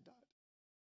he's my dad.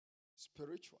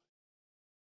 Spiritual.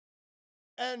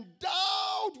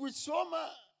 Endowed with so much.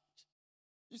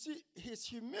 You see, his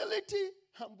humility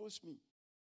humbles me.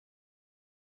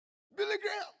 Billy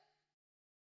Graham.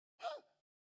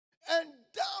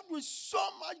 Endowed with so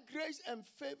much grace and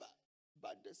favor.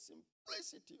 But the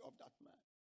simplicity of that man.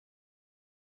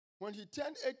 When he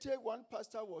turned 80, one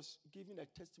pastor was giving a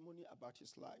testimony about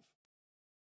his life.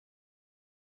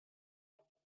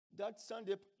 That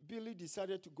Sunday, Billy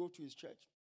decided to go to his church.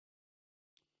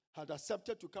 Had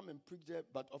accepted to come and preach there,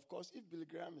 but of course, if Billy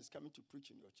Graham is coming to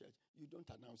preach in your church, you don't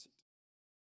announce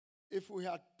it. If we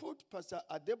had put Pastor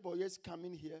Adeboye's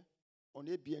coming here on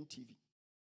ABN TV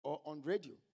or on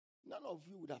radio, none of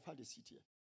you would have had a seat here.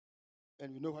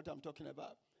 And you know what I'm talking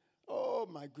about. Oh,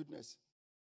 my goodness.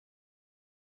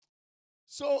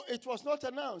 So it was not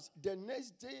announced. The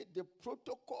next day, the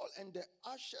protocol and the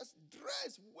ushers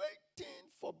dressed,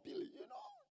 waiting for Billy,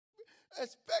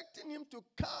 expecting him to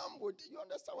come with, you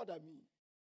understand what I mean?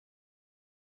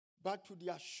 But to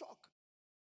their shock,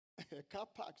 a car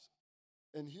parks,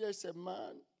 and here's a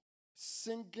man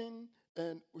singing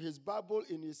and his Bible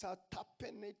in his hand,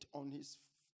 tapping it on his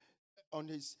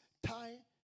tie.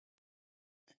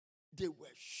 They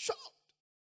were shocked.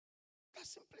 That's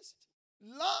simplicity.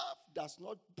 Love does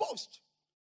not boast.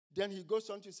 Then he goes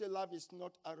on to say, love is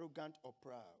not arrogant or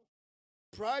proud.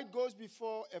 Pride goes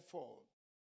before a fall.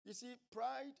 You see,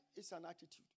 pride is an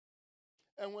attitude.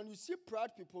 And when you see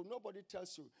proud people, nobody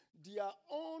tells you. Their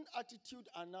own attitude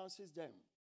announces them.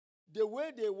 The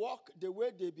way they walk, the way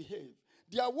they behave.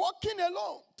 They are walking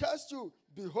alone, tells you,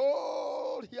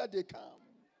 behold, here they come.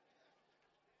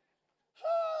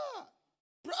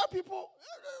 Proud people,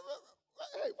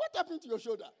 hey, what happened to your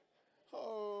shoulder?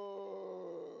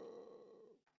 Oh.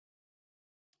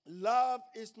 Love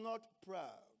is not proud.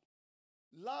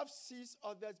 Love sees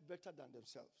others better than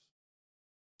themselves.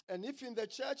 And if in the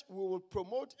church we will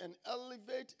promote and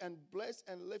elevate and bless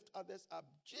and lift others up,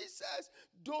 Jesus,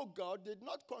 though God, did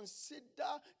not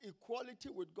consider equality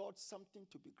with God something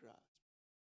to be grasped,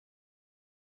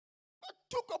 but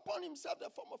took upon himself the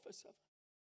form of a servant.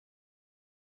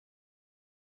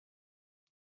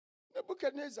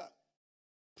 Nebuchadnezzar,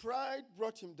 pride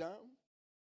brought him down.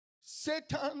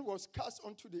 Satan was cast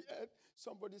onto the earth.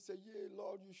 Somebody said, "Yea,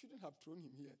 Lord, you shouldn't have thrown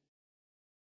him here."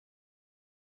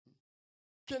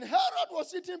 King Herod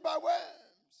was eaten by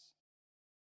worms.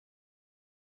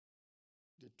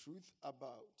 The truth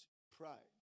about pride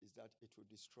is that it will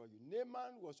destroy you.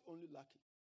 Naaman was only lucky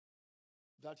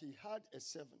that he had a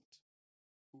servant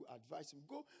who advised him,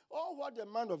 go, all what the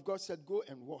man of God said, go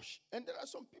and wash. And there are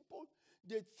some people,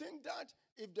 they think that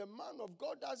if the man of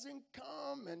God doesn't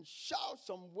come and shout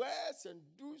some words and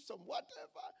do some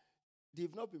whatever,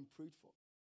 they've not been prayed for.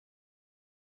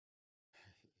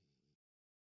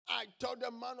 I thought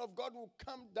the man of God will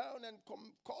come down and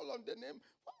call on the name.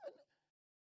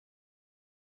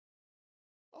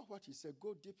 Oh, what he said,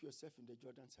 go dip yourself in the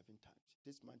Jordan 7 times.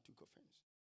 This man took offense.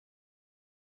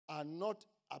 Are not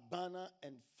Abana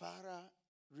and Farah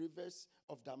rivers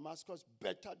of Damascus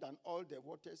better than all the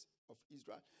waters of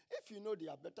Israel? If you know they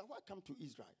are better, why come to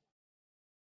Israel?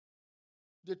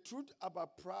 The truth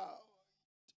about proud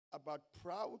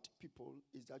people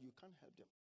is that you can't help them,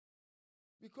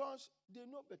 because they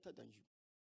know better than you.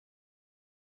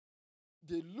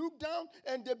 They look down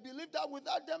and they believe that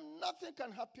without them, nothing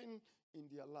can happen in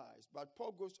their lives. But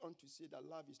Paul goes on to say that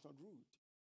love is not rude.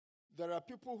 There are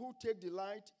people who take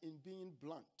delight in being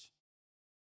blunt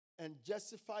and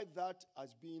justify that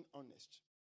as being honest.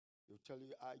 They'll tell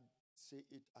you, I say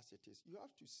it as it is. You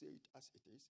have to say it as it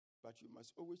is, but you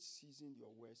must always season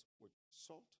your words with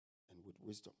salt and with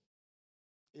wisdom.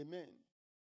 Amen.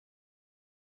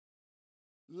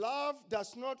 Love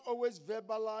does not always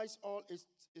verbalize all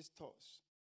its thoughts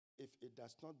if it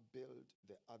does not build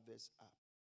the others up.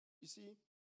 You see,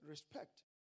 respect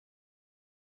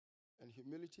and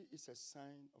humility is a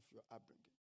sign of your upbringing.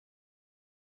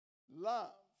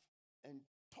 Love and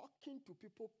talking to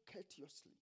people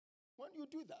courteously. When you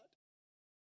do that,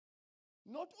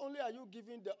 not only are you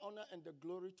giving the honor and the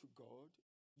glory to God,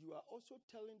 you are also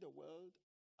telling the world,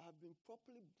 I've been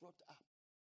properly brought up.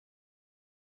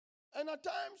 And at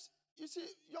times, you see,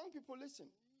 young people, listen,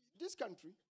 this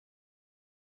country,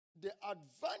 the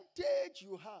advantage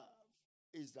you have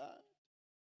is that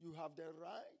you have the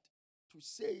right to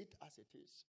say it as it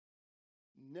is.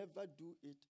 Never do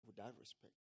it without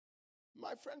respect.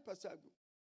 My friend Pastor Agu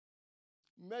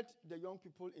met the young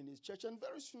people in his church, and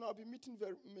very soon I'll be meeting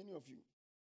very many of you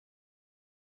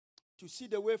to see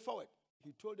the way forward.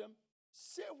 He told them,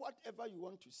 say whatever you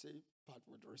want to say, but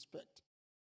with respect.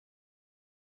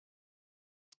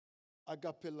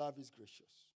 Agape love is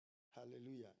gracious.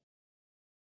 Hallelujah.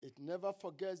 It never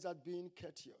forgets that being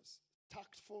courteous,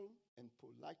 tactful, and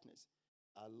politeness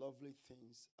are lovely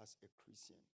things as a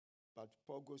Christian. But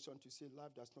Paul goes on to say,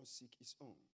 love does not seek its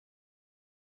own.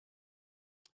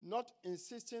 Not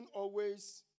insisting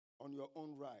always on your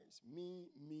own rise. Me,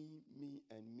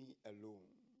 and me alone.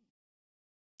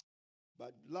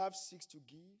 But love seeks to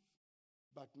give,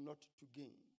 but not to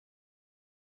gain.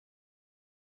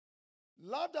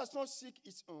 Love does not seek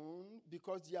its own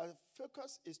because their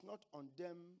focus is not on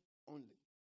them only.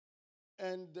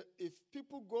 And if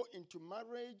people go into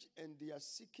marriage and they are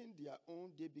seeking their own,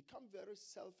 they become very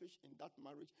selfish in that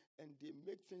marriage and they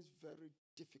make things very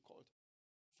difficult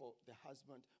for the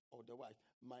husband or the wife.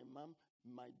 My mom,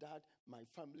 my dad, my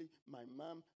family, my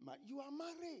mom, you are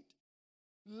married.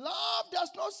 Love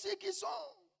does not seek its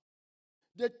own.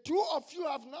 The two of you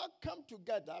have now come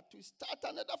together to start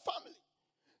another family.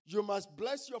 You must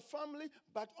bless your family,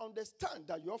 but understand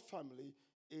that your family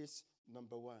is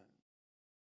number one.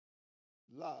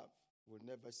 Love will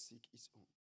never seek its own.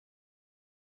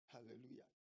 Hallelujah.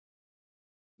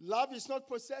 Love is not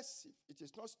possessive. It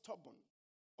is not stubborn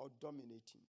or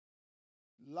dominating.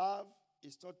 Love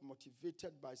is not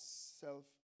motivated by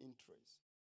self-interest.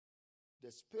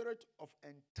 The spirit of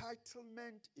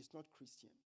entitlement is not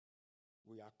Christian.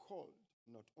 We are called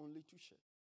not only to share.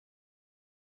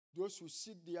 Those who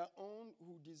seek their own,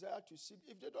 who desire to seek,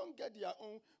 if they don't get their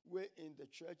own way in the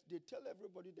church, they tell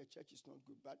everybody the church is not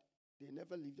good, but they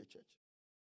never leave the church.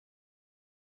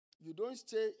 You don't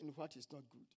stay in what is not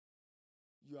good.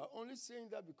 You are only saying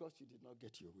that because you did not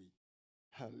get your way.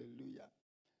 Hallelujah.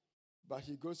 But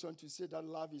he goes on to say that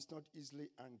love is not easily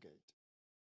angered.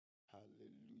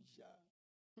 Hallelujah.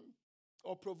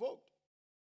 Or provoked.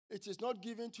 It is not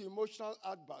given to emotional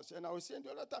outbursts. And I was saying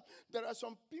the other time, there are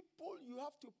some people you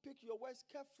have to pick your words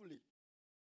carefully.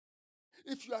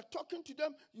 If you are talking to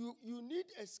them, you need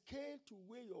a scale to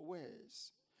weigh your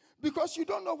words. Because you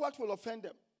don't know what will offend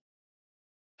them.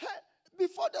 Hey,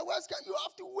 before the words come, you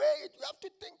have to weigh it. You have to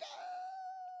think,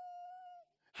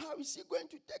 how is he going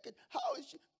to take it? How is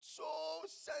she so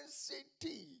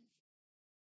sensitive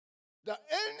that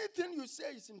anything you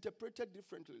say is interpreted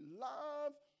differently?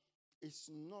 Love is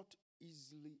not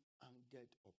easily angered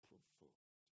or provoked.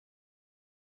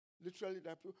 Literally,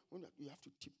 you have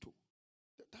to tiptoe.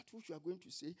 That which you are going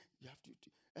to say, you have to.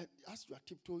 And as you are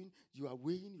tiptoeing, you are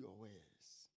weighing your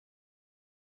words.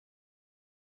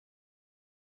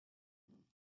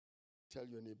 Tell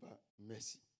your neighbor,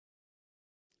 mercy.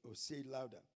 Or say it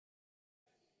louder.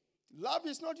 Love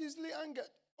is not easily angered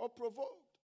or provoked.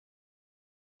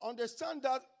 Understand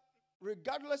that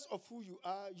regardless of who you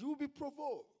are, you will be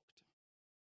provoked.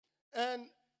 And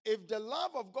if the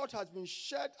love of God has been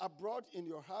shed abroad in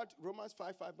your heart, Romans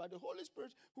 5:5, by the Holy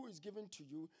Spirit who is given to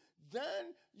you,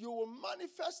 then you will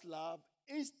manifest love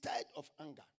instead of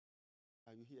anger.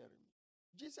 Are you hearing me?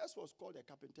 Jesus was called a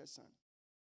carpenter's son.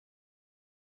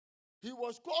 He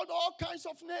was called all kinds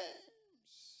of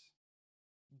names.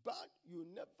 But you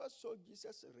never saw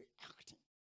Jesus reacting.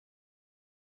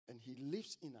 And he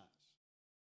lives in us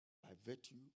by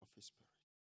virtue of his Spirit.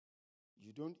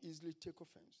 You don't easily take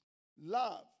offense.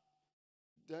 Love.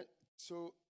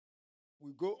 So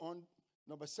we go on.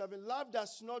 Number 7, love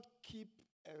does not keep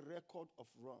a record of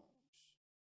wrongs.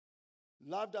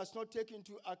 Love does not take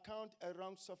into account a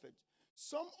wrong suffered.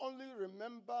 Some only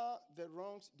remember the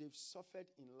wrongs they've suffered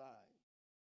in life.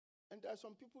 And there are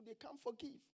some people they can't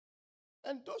forgive.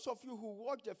 And those of you who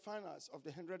watched the finals of the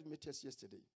 100 meters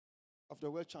yesterday, of the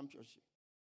World Championship,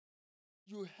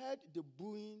 you heard the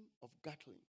booing of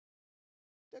Gatling.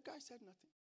 The guy said nothing.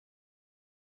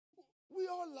 We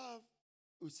all love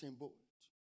Usain Bolt.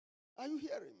 Are you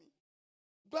hearing me?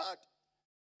 But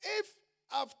if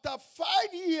after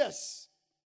 5 years,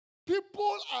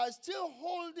 people are still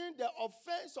holding the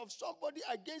offense of somebody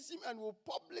against him and will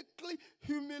publicly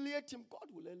humiliate him, God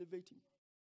will elevate him.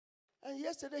 And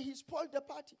yesterday he spoiled the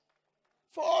party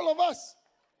for all of us.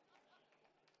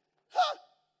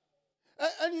 Huh?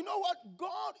 And you know what?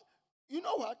 God, you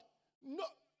know what? No,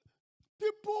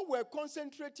 people were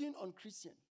concentrating on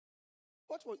Christian.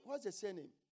 What's the surname?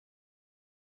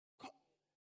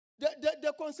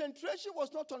 The concentration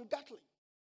was not on Gatling.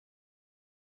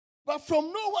 But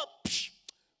from nowhere,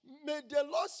 may the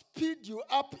Lord speed you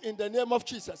up in the name of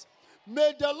Jesus.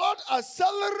 May the Lord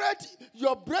accelerate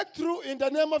your breakthrough in the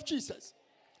name of Jesus.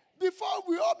 Before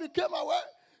we all became aware,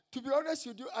 to be honest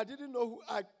with you, I didn't know who.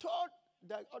 I thought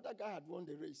that other guy had won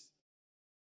the race.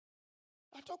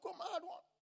 I thought Kuma had won.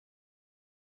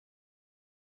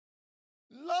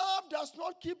 Love does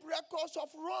not keep records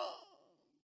of wrongs.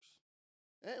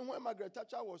 And when Margaret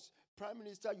Thatcher was prime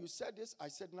minister, you said this, I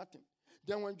said nothing.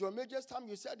 Then when John Major's time,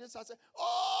 you said this, I said,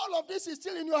 all of this is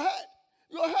still in your head.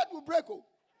 Your head will break. Oh.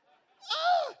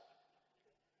 Ah!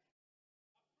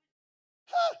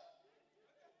 Huh?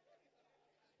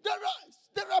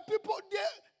 There are people there,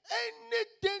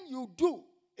 anything you do,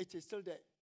 it is still there.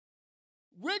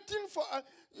 Waiting for,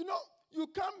 you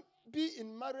can't be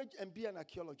in marriage and be an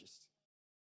archaeologist.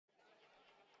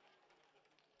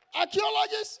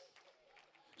 Archaeologists,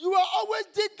 you are always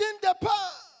digging the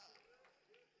past.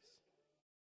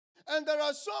 And there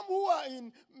are some who are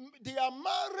they are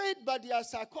married, but they are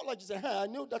psychologists. I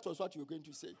knew that was what you were going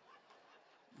to say.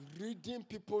 Reading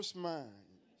people's minds.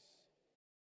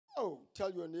 Oh,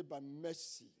 tell your neighbor,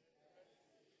 mercy.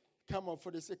 Come on,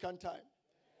 for the second time.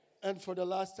 And for the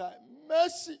last time,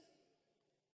 mercy.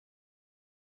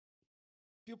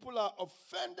 People are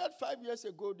offended 5 years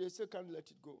ago, they still can't let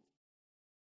it go.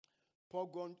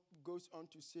 Paul goes on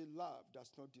to say, love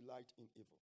does not delight in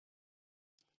evil.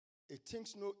 It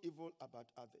thinks no evil about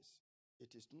others.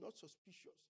 It is not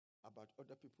suspicious about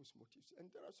other people's motives. And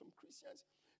there are some Christians,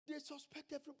 they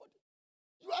suspect everybody.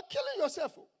 You are killing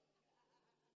yourself.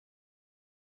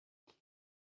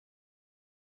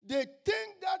 They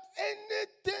think that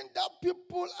anything that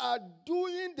people are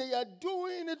doing, they are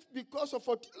doing it because of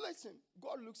what. Listen,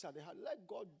 God looks at the heart. Let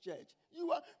God judge.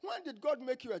 When did God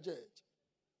make you a judge?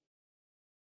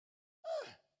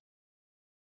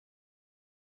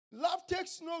 Love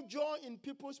takes no joy in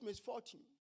people's misfortune.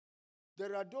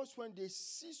 There are those when they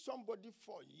see somebody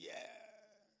fall,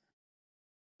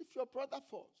 if your brother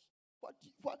falls, what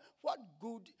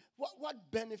good,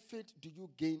 what benefit do you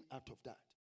gain out of that?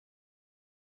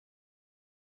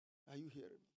 Are you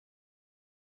hearing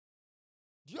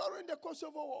me? During the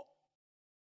Kosovo War,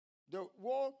 the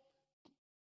war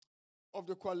of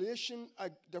the coalition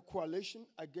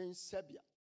against Serbia,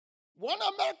 one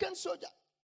American soldier,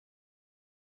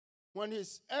 when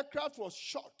his aircraft was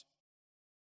shot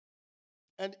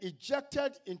and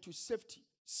ejected into safety,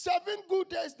 7 good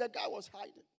days the guy was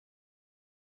hiding.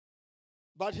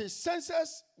 But his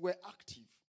senses were active.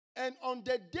 And on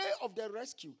the day of the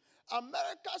rescue,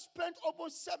 America spent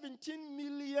almost $17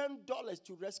 million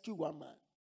to rescue one man.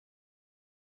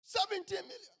 17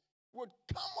 million. With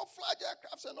camouflage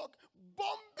aircrafts and all,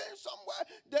 bombing somewhere.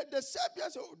 The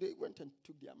Serbians, they went and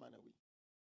took their man away.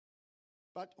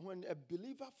 But when a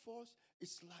believer falls,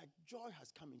 it's like joy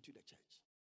has come into the church.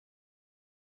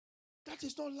 That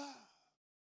is not love.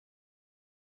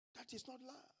 That is not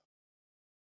love.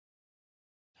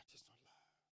 That is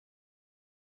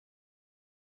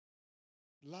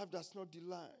not love. Love does not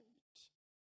delight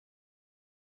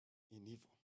in evil.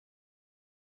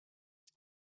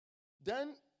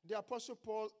 Then the Apostle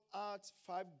Paul adds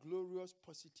 5 glorious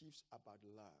positives about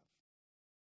love.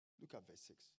 Look at verse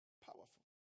 6. Powerful.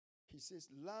 He says,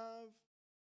 love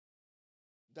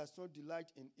does not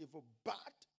delight in evil,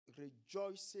 but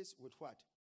rejoices with what?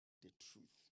 The truth.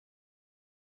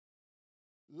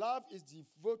 Love is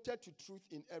devoted to truth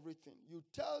in everything. You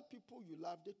tell people you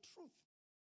love the truth.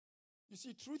 You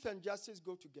see, truth and justice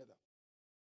go together.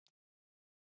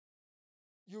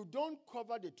 You don't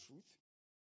cover the truth,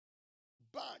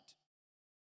 but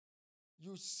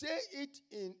you say it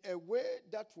in a way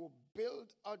that will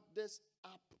build others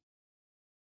up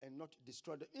and not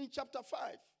destroy them. In chapter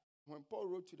 5, when Paul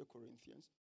wrote to the Corinthians,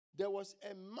 there was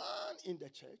a man in the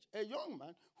church, a young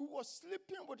man, who was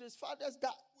sleeping with his father's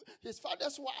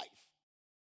wife.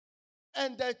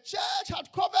 And the church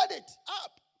had covered it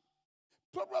up.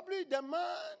 Probably the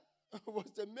man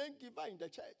was the main giver in the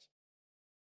church.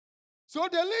 So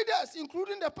the leaders,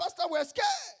 including the pastor, were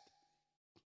scared.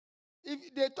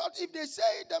 If they thought if they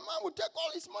say it, the man would take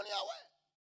all his money away.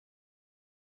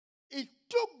 It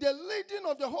took the leading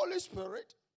of the Holy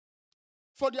Spirit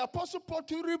for the Apostle Paul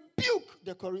to rebuke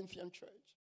the Corinthian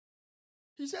church.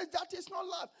 He says that is not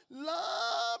love.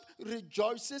 Love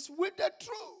rejoices with the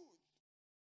truth.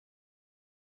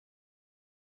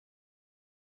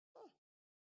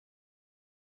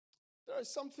 There is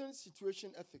something,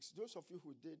 situation ethics. Those of you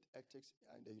who did ethics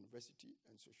at the university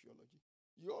and sociology,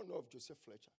 you all know of Joseph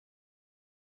Fletcher.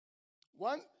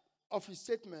 One of his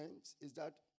statements is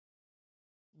that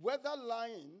whether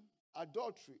lying,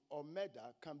 adultery, or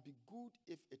murder can be good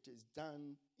if it is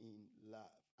done in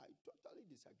love. I totally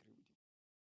disagree with him.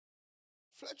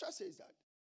 Fletcher says that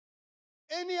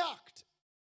any act,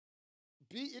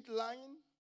 be it lying,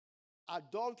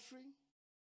 adultery,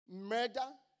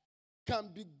 murder, can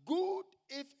be good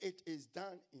if it is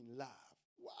done in love.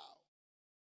 Wow.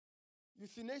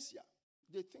 Euthanasia.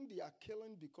 They think they are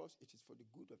killing because it is for the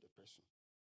good of the person.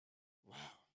 Wow.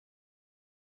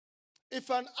 If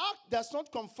an act does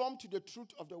not conform to the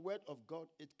truth of the word of God,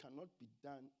 it cannot be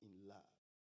done in love.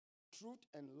 Truth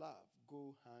and love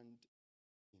go hand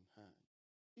in hand.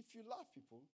 If you love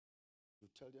people, you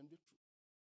tell them the truth.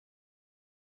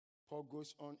 Paul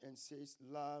goes on and says,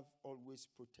 love always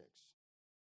protects.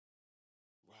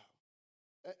 Wow.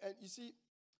 And you see,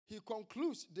 he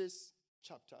concludes this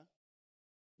chapter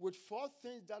with 4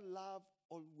 things that love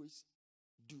always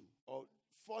do, or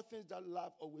 4 things that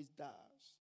love always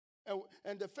does.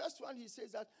 And the first one, he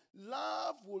says that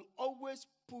love will always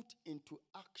put into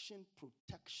action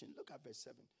protection. Look at verse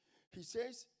 7. He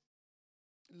says,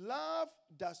 love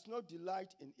does not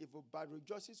delight in evil, but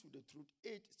rejoices with the truth.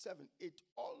 7. It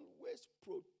always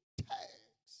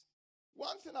protects.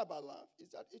 One thing about love is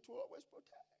that it will always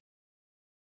protect.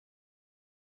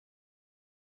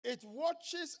 It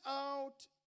watches out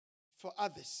for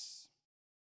others.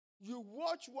 You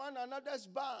watch one another's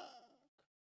back.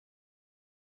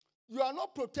 You are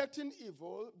not protecting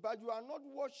evil, but you are not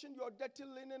washing your dirty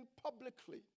linen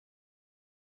publicly.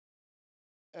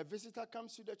 A visitor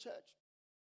comes to the church.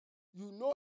 You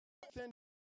know everything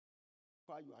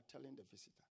why you are telling the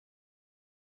visitor.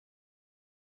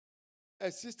 A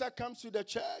sister comes to the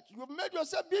church. You've made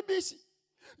yourself BBC.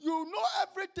 You know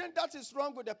everything that is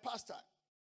wrong with the pastor.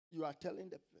 You are telling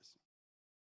the person.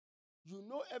 You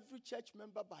know every church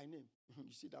member by name.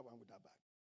 You see that one with that bag.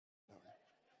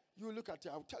 You look at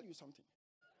it, I'll tell you something.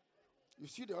 You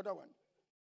see the other one.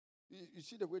 You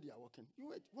see the way they are walking. You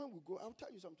wait, when we go, I'll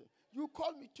tell you something. You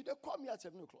call me today, call me at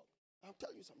 7 o'clock. I'll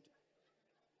tell you something.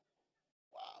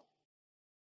 Wow.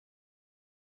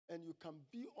 And you can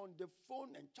be on the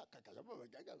phone and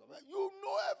you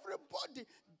know everybody.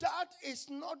 That is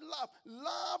not love.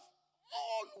 Love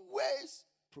always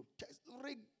protects,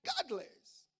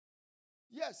 regardless.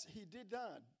 Yes, he did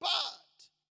that. But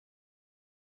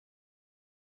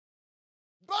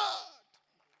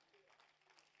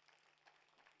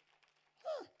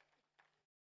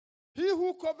he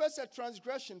who covers a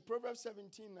transgression, Proverbs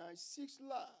 17:9, seeks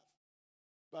love.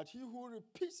 But he who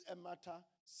repeats a matter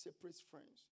separates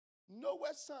friends.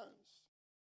 Noah's sons,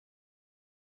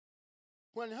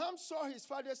 when Ham saw his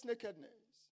father's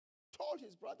nakedness, told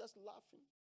his brothers laughing.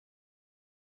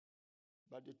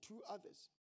 But the two others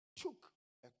took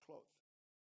a cloth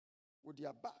with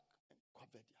their back and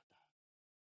covered the other.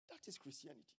 That is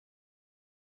Christianity.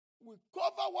 We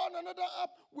cover one another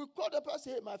up. We call the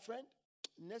person, hey, my friend,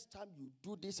 next time you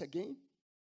do this again,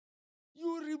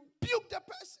 you rebuke the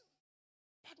person,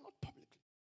 but not publicly.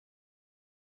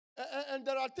 And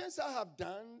there are things I have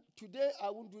done. Today, I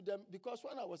won't do them because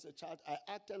when I was a child, I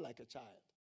acted like a child.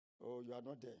 Oh, you are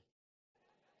not there.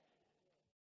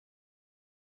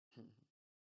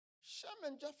 Shem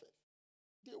and Japheth,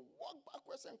 they walk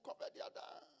backwards and cover the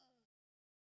other.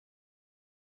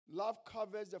 Love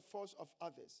covers the faults of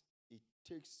others.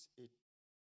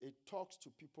 It talks to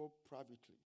people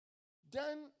privately.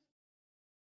 Then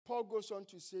Paul goes on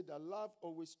to say that love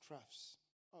always trusts.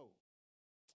 Oh,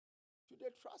 today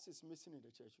trust is missing in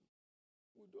the church.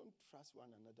 We don't trust one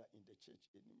another in the church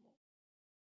anymore.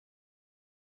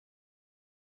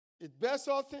 It bears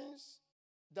all things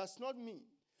does not mean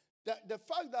that the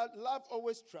fact that love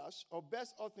always trusts or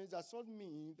bears all things does not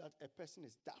mean that a person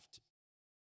is daft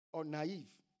or naive.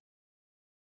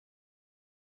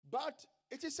 But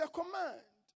it is a command.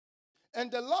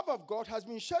 And the love of God has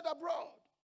been shed abroad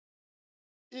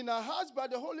in our hearts by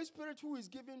the Holy Spirit who is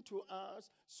given to us,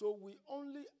 so we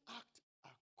only act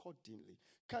accordingly.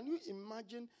 Can you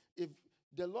imagine if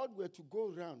the Lord were to go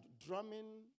around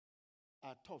drumming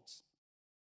our thoughts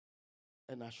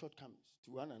and our shortcomings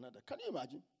to one another? Can you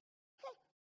imagine? Huh.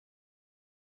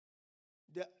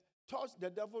 The thoughts the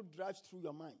devil drives through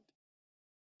your mind.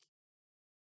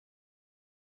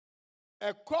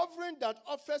 A covering that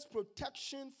offers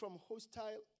protection from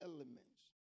hostile elements.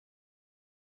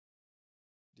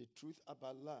 The truth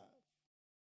about love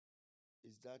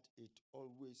is that it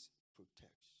always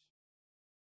protects.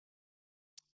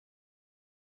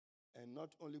 And not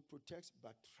only protects,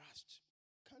 but trusts.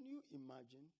 Can you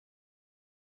imagine?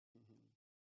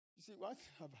 You see, one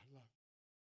thing about love.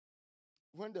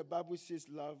 When the Bible says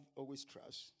love always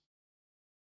trusts,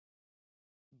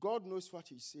 God knows what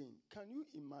he's saying. Can you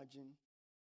imagine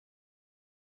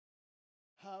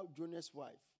how Jonah's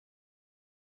wife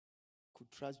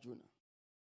could trust Jonah?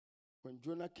 When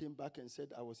Jonah came back and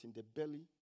said, I was in the belly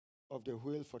of the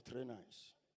whale for 3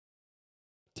 nights.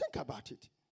 Think about it.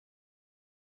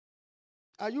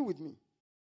 Are you with me?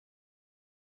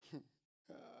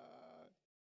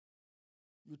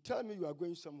 You tell me you are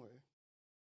going somewhere.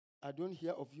 I don't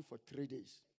hear of you for 3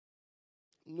 days.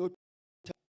 No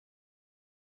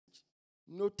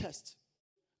test.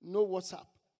 No WhatsApp.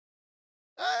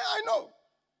 I know.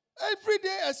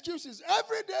 Everyday excuses.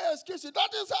 Everyday excuses.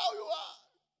 That is how you are.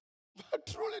 But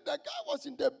truly, the guy was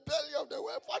in the belly of the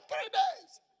whale for 3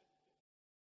 days.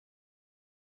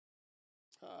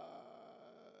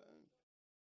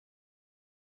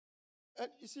 And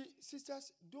you see,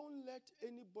 sisters, don't let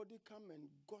anybody come and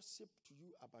gossip to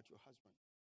you about your husband.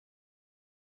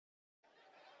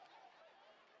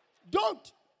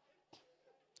 Don't.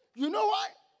 You know why?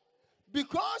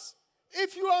 Because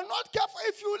if you are not careful,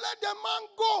 if you let the man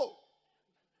go,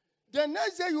 the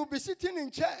next day you'll be sitting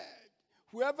in church.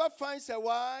 Whoever finds a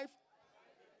wife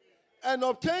and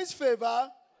obtains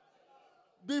favor,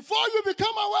 before you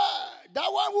become aware,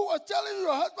 that one who was telling you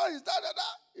your husband is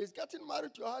is getting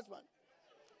married to your husband.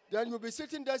 Then you'll be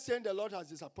sitting there saying the Lord has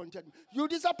disappointed me. You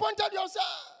disappointed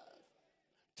yourself.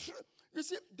 You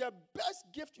see, the best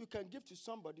gift you can give to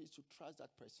somebody is to trust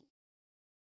that person.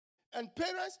 And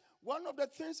parents, one of the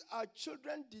things our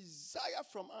children desire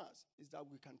from us is that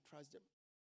we can trust them.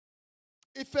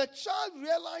 If a child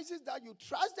realizes that you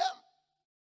trust them,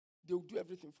 they will do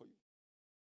everything for you.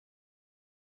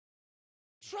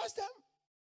 Trust them.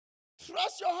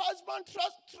 Trust your husband.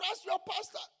 Trust your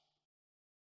pastor.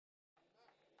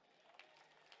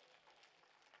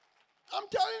 I'm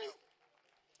telling you,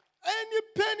 any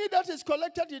penny that is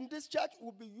collected in this church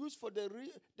will be used for the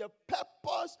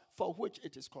purpose for which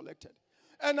it is collected.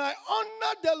 And I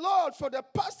honor the Lord for the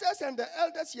pastors and the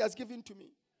elders he has given to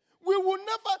me. We will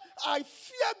never, I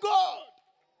fear God.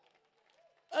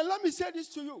 And let me say this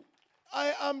to you.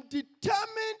 I am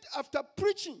determined after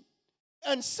preaching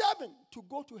and serving to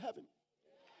go to heaven.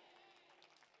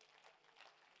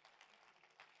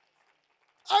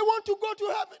 I want to go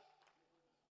to heaven.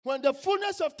 When the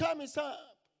fullness of time is up,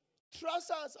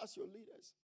 trust us as your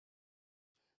leaders.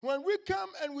 When we come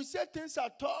and we say things are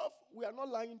tough, we are not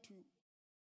lying to you.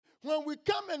 When we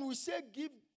come and we say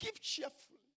give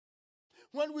cheerfully.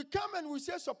 When we come and we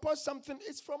say support something,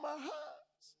 it's from our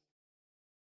hearts.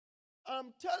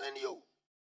 I'm telling you,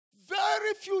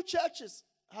 very few churches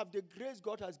have the grace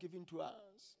God has given to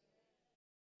us.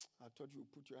 I thought you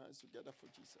would put your hands together for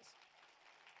Jesus.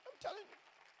 I'm telling you.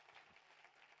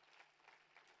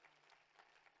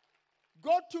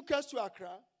 God took us to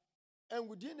Accra, and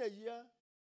within a year,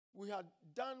 we had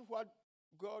done what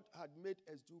God had made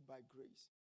us do by grace.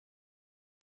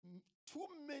 Too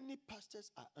many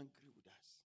pastors are angry with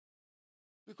us.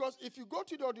 Because if you go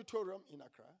to the auditorium in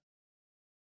Accra,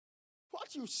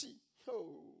 what you see,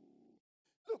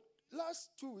 look,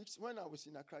 last 2 weeks when I was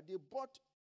in Accra, they bought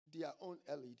their own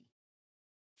LED.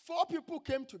 4 people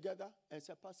came together and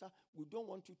said, Pastor, we don't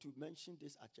want you to mention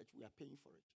this at church. We are paying for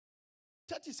it.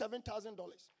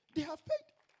 $37,000. They have paid.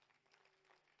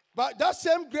 But that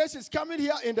same grace is coming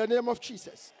here in the name of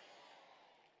Jesus.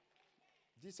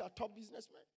 These are top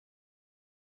businessmen.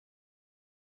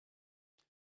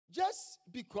 Just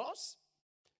because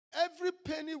every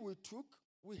penny we took,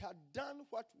 we had done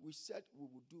what we said we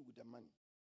would do with the money.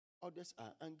 Others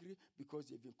are angry because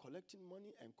they've been collecting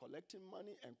money and collecting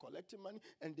money and collecting money,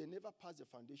 and they never pass the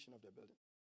foundation of the building.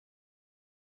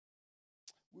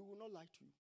 We will not lie to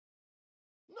you.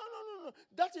 No.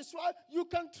 That is why you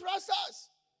can trust us.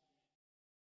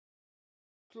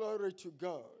 Glory to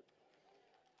God.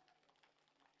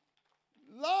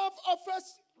 Love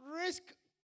offers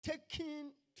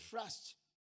risk-taking trust.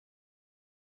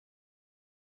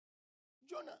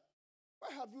 Jonah,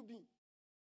 where have you been?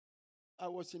 I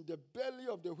was in the belly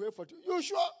of the whale for 2 years. You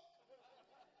sure?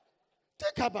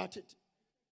 Think about it.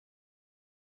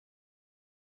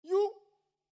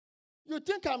 You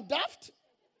think I'm daft?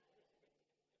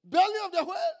 Belly of the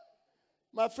whale?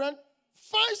 My friend,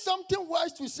 find something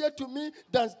wise to say to me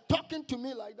than talking to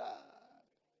me like that.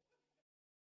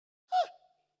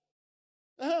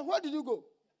 Where did you go?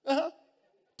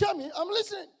 Tell me, I'm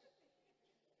listening.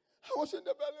 I was in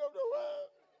the belly of the whale.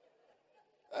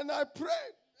 And I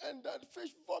prayed, and that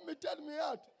fish vomited me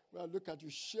out. Well, look at you,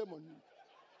 shame on you.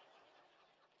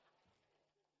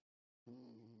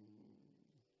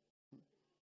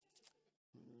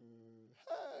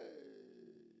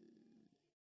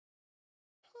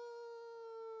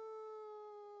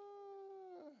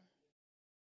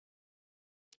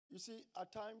 You see,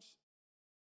 at times,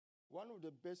 one of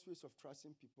the best ways of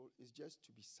trusting people is just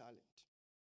to be silent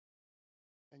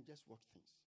and just watch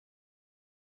things.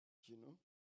 You know?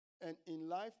 And in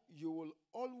life, you will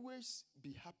always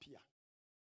be happier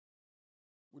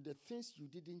with the things you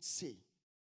didn't say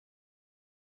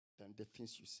than the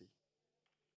things you say.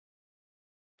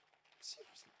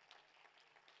 Seriously.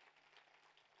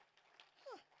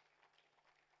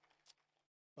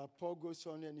 But Paul goes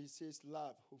on and he says,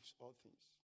 love hopes all things.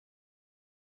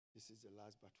 This is the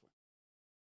last but one.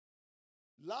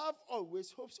 Love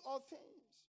always hopes all things.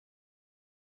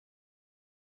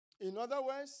 In other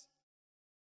words,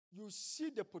 you see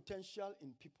the potential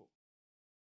in people.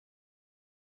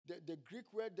 The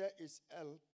Greek word there is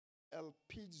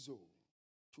elpizo,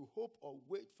 to hope or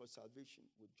wait for salvation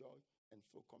with joy and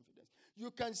full confidence.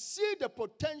 You can see the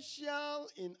potential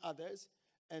in others,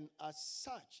 and as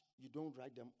such, you don't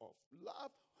write them off.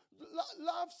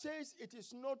 Love says it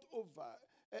is not over.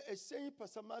 A saying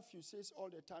Pastor Matthew says all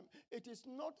the time, it is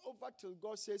not over till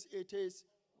God says it is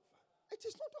over. It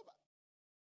is not over.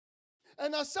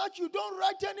 And as such, you don't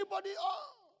write anybody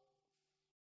off.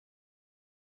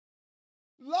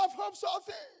 Love hopes all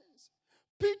things.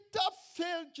 Peter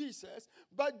failed Jesus,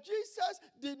 but Jesus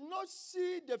did not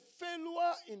see the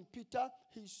failure in Peter.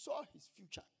 He saw his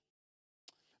future.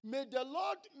 May the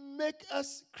Lord make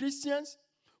us Christians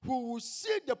who will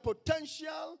see the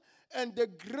potential and the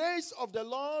grace of the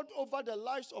Lord over the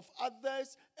lives of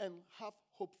others and have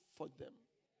hope for them.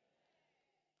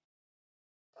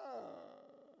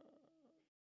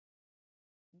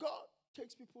 God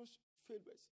takes people's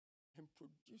failures and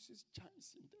produces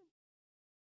giants in them.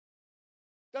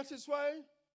 That is why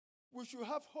we should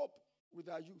have hope with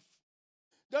our youth.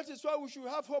 That is why we should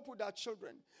have hope with our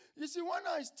children. You see, when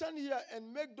I stand here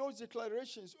and make those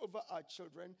declarations over our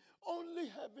children, only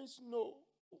heavens know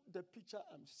the picture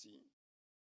I'm seeing.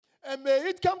 And may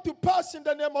it come to pass in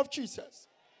the name of Jesus.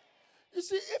 You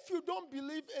see, if you don't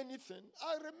believe anything,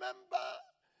 I remember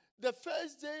the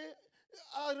first day,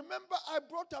 I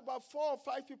brought about 4 or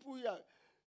 5 people here.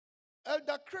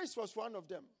 Elder Chris was one of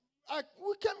them.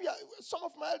 We came here, some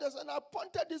of my elders, and I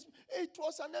pointed this. It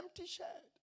was an empty shed.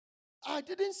 I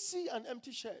didn't see an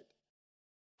empty shed.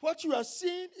 What you are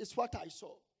seeing is what I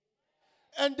saw.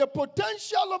 And the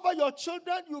potential over your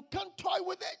children, you can't toy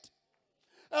with it.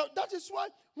 That is why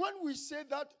when we say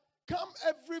that, come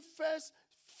every first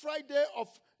Friday of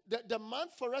the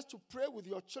month for us to pray with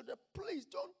your children, please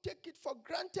don't take it for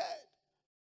granted.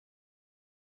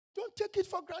 Don't take it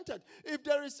for granted. If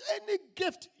there is any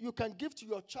gift you can give to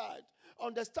your child,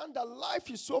 understand that life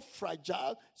is so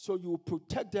fragile, so you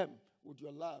protect them with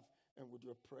your love and with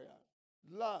your prayer.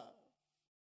 Love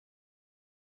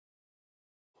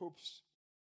hopes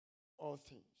all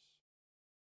things.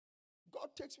 God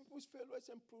takes people's failures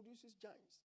and produces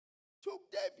giants. Took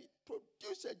David,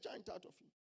 produced a giant out of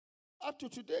him. Up to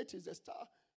today, it is the star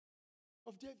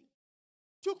of David.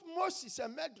 Took Moses, a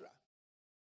murderer.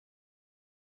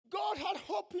 God had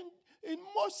hope in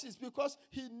Moses because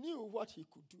he knew what he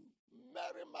could do.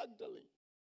 Mary Magdalene,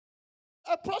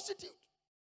 a prostitute.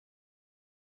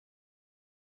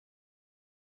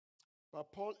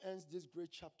 But Paul ends this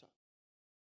great chapter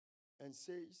and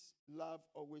says, love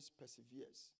always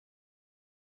perseveres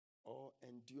or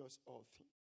endures all things.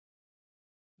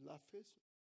 Love fails.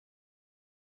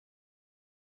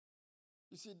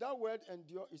 You see, that word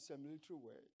endure is a military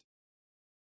word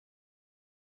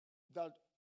that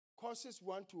causes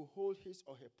one to hold his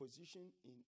or her position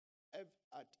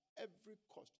at every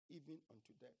cost, even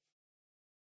unto death.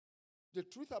 The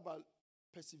truth about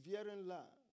persevering love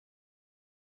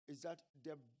is that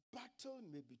the battle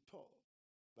may be tough,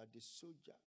 but the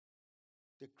soldier,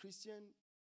 the Christian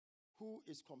who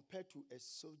is compared to a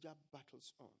soldier,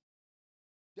 battles on.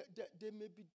 There may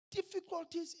be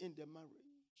difficulties in the marriage.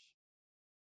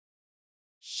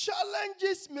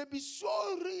 Challenges may be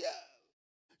so real.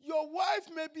 Your wife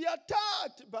may be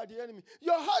attacked by the enemy.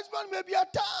 Your husband may be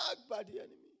attacked by the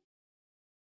enemy.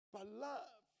 But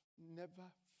love never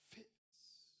fails.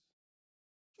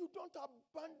 You don't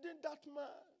abandon that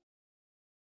man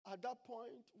at that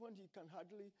point when he can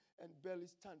hardly and barely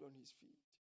stand on his feet.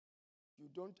 You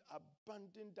don't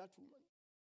abandon that woman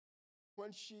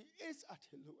when she is at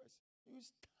her lowest. You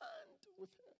stand with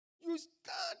her. You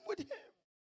stand with him.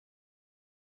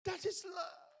 That is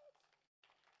love.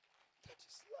 That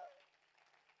is love.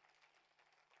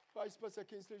 Vice Pastor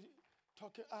Kingsley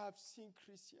talking, I have seen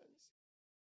Christians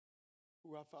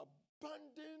who have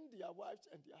abandoned their wives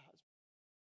and their husbands,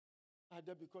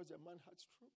 either because the man had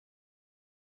stroke,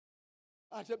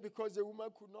 either because the woman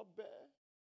could not bear,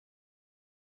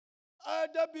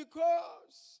 either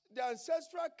because the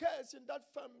ancestral curse in that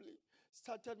family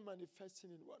started manifesting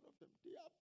in one of them. They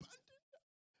abandoned them.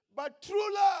 But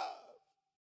true love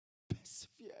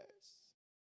perseveres,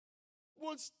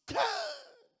 will stand.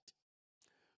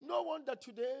 No wonder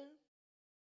today,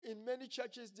 in many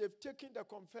churches, they've taken the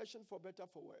confession for better,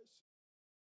 for worse.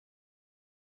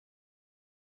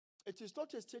 It is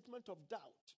not a statement of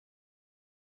doubt.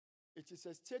 It is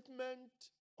a statement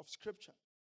of scripture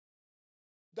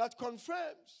that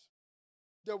confirms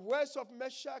the words of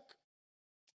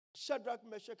Shadrach,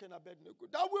 Meshach, and Abednego,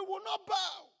 that we will not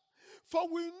bow. For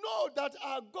we know that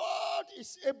our God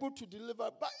is able to deliver.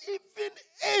 But even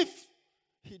if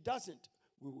he doesn't,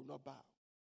 we will not bow.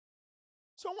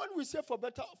 So when we say for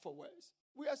better or for worse,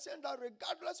 we are saying that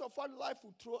regardless of what life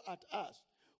will throw at us,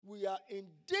 we are in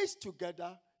this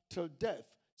together till death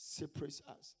separates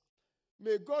us.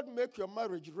 May God make your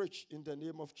marriage rich in the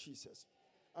name of Jesus.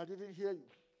 I didn't hear you.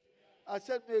 I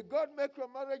said, may God make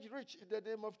your marriage rich in the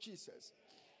name of Jesus.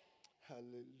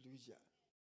 Hallelujah.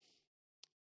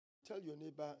 Tell your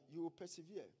neighbor, you will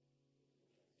persevere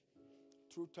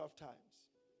through tough times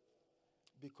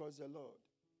because the Lord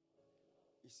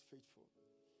is faithful.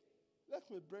 Let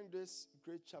me bring this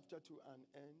great chapter to an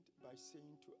end by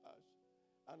saying to us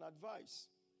an advice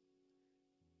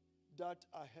that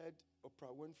I heard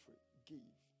Oprah Winfrey give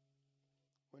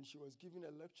when she was giving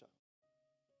a lecture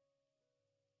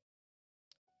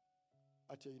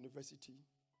at a university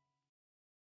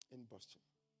in Boston.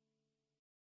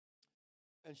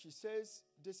 And she says,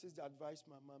 this is the advice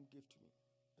my mom gave to me.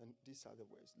 And these are the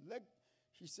words.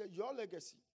 She said, your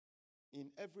legacy in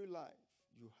every life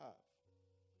you have.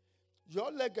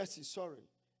 Your legacy,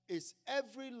 is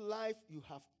every life you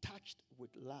have touched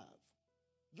with love.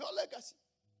 Your legacy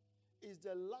is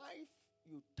the life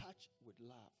you touch with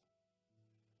love.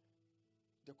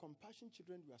 The compassion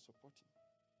children you are supporting.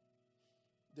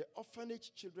 The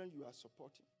orphanage children you are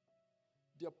supporting.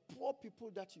 The poor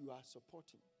people that you are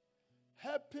supporting.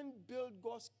 Helping build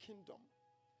God's kingdom.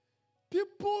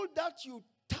 People that you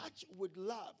touch with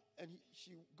love. And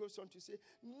she goes on to say,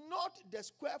 not the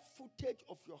square footage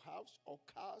of your house or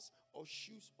cars or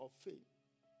shoes or fame,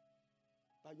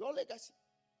 but your legacy.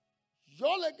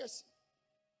 Your legacy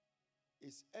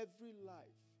is every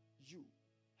life you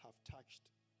have touched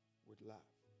with love.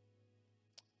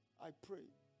 I pray,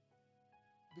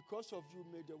 because of you,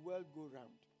 may the world go round.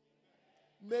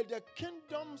 May the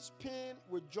kingdom spin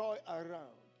with joy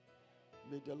around.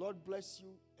 May the Lord bless you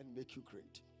and make you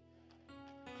great.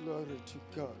 Glory to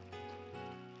God.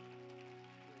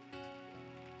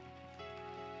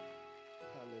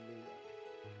 Hallelujah.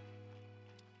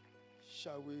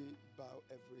 Shall we bow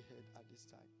every head at this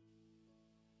time?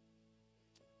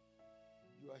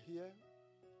 You are here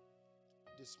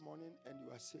this morning and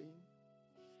you are saying,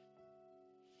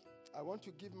 I want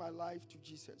to give my life to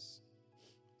Jesus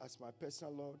as my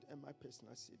personal Lord and my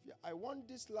personal Savior. I want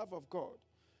this love of God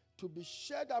to be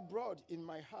shed abroad in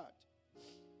my heart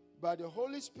by the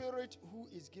Holy Spirit who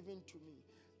is given to me.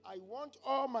 I want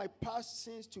all my past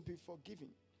sins to be forgiven.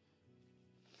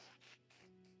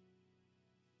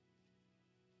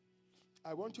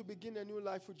 I want to begin a new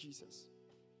life with Jesus.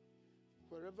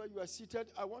 Wherever you are seated,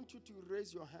 I want you to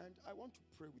raise your hand. I want to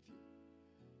pray with you.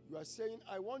 You are saying,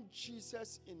 I want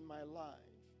Jesus in my life.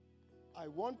 I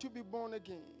want to be born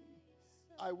again.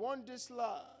 I want this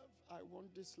love. I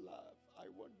want this love. I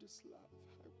want this love.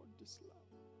 I want this love.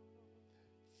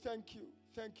 Thank you.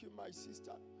 Thank you, my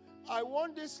sister. I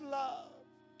want this love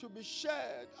to be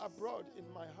shared abroad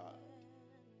in my heart.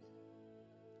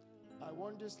 I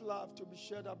want this love to be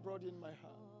shared abroad in my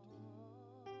heart.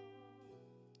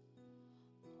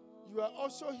 You are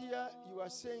also here, you are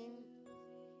saying,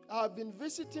 I have been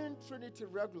visiting Trinity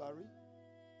regularly,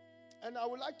 and I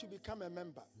would like to become a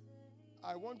member.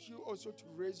 I want you also to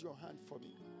raise your hand for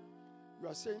me. You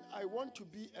are saying, I want to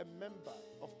be a member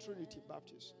of Trinity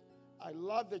Baptist. I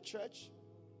love the church.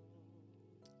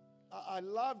 I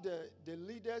love the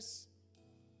leaders.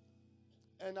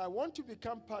 And I want to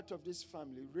become part of this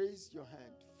family. Raise your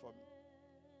hand for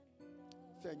me.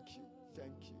 Thank you.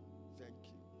 Thank you. Thank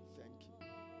you. Thank you.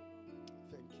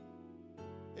 Thank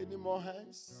you. Any more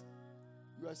hands?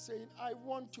 You are saying, I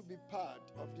want to be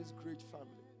part of this great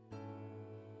family.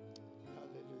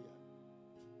 Hallelujah.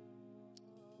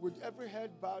 With every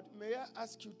head bowed, may I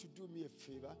ask you to do me a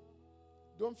favor?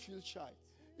 Don't feel shy.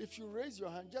 If you raise your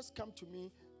hand, just come to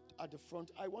me at the front.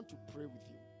 I want to pray with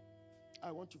you.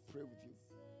 I want to pray with you.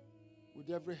 With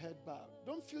every head bowed.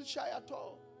 Don't feel shy at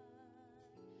all.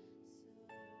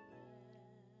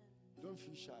 Don't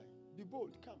feel shy. Be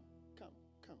bold. Come, come,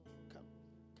 come, come,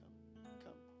 come,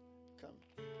 come, come,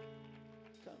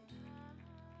 come.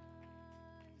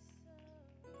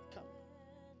 Come.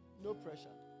 No pressure.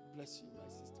 Bless you, my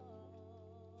sister.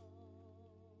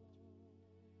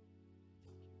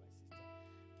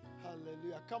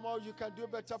 Hallelujah. Come on, you can do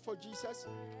better for Jesus.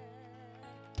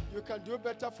 You can do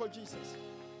better for Jesus.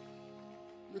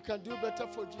 You can do better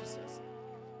for Jesus.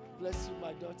 Bless you,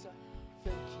 my daughter.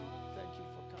 Thank you. Thank you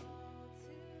for coming.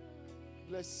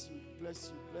 Bless you.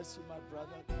 Bless you. Bless you, my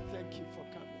brother. Thank you for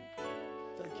coming.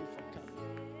 Thank you for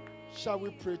coming. Shall we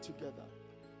pray together?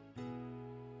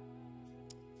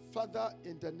 Father,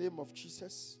 in the name of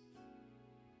Jesus,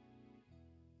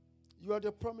 you are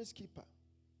the promise keeper.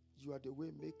 You are the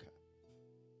way maker.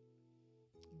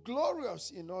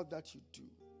 Glorious in all that you do.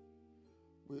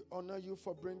 We honor you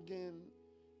for bringing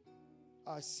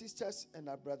our sisters and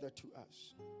our brother to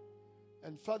us.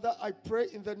 And Father, I pray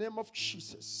in the name of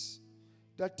Jesus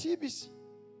that TBC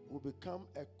will become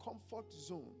a comfort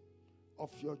zone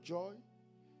of your joy,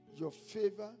 your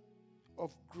favor,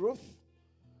 of growth,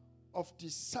 of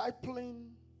discipling,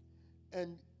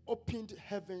 and opened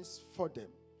heavens for them.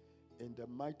 In the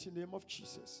mighty name of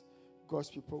Jesus, God's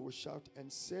people will shout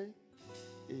and say,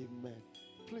 Amen.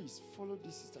 Please follow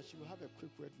this sister. She will have a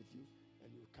quick word with you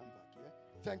and you'll come back. Yeah?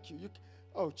 Thank you.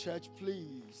 Oh, church,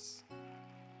 please.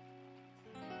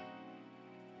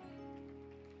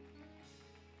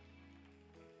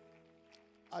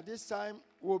 At this time,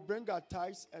 we'll bring our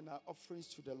tithes and our offerings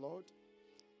to the Lord.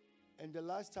 And the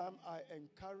last time, I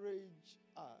encourage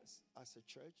us as a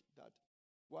church that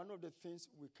one of the things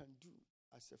we can do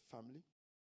as a family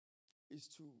is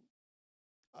to,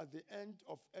 at the end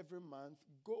of every month,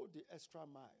 go the extra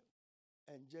mile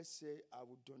and just say, I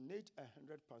will donate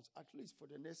 £100 at least for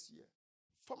the next year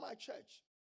for my church,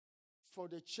 for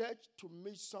the church to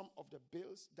meet some of the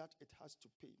bills that it has to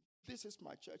pay. This is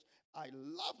my church. I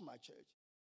love my church.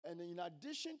 And in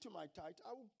addition to my tithe,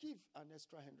 I will give an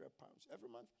extra £100. Every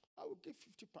month, I will give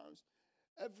 £50.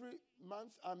 Every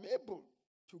month, I'm able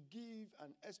to give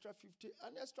an extra 50,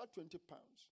 an extra £20.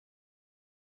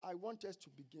 I want us to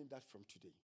begin that from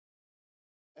today.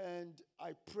 And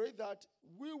I pray that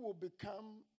we will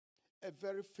become a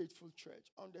very faithful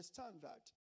church. Understand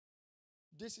that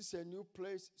this is a new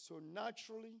place, so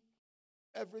naturally,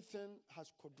 everything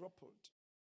has quadrupled.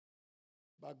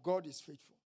 But God is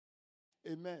faithful.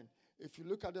 Amen. If you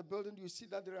look at the building, you see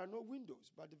that there are no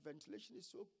windows, but the ventilation is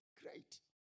so great.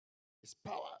 It's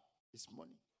power, it's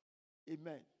money.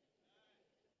 Amen.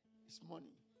 It's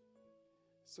money.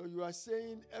 So you are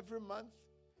saying every month,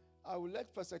 I will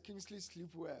let Pastor Kingsley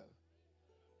sleep well.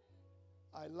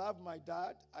 I love my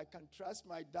dad. I can trust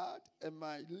my dad and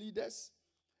my leaders.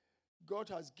 God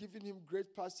has given him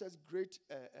great pastors, great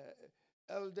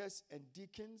elders and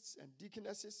deacons and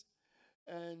deaconesses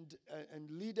and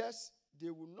leaders. They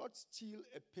will not steal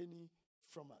a penny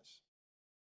from us.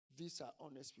 These are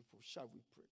honest people. Shall we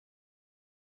pray?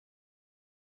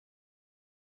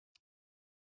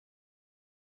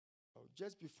 Oh,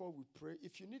 just before we pray,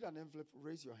 if you need an envelope,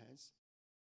 raise your hands.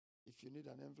 If you need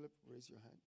an envelope, raise your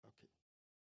hand. Okay,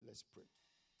 let's pray.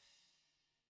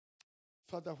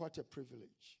 Father, what a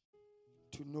privilege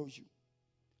to know you.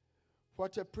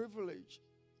 What a privilege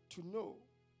to know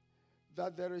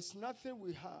that there is nothing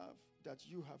we have that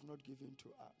you have not given to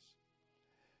us.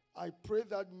 I pray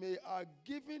that may our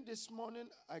giving this morning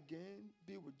again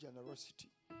be with generosity.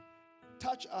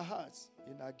 Touch our hearts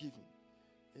in our giving.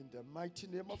 In the mighty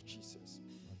name of Jesus.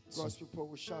 God's people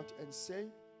will shout and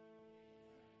say,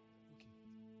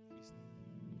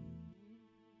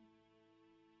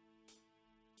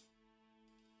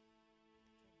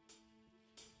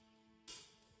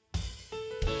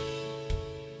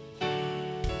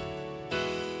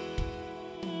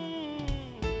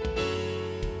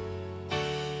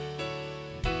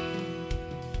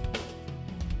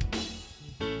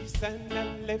 stand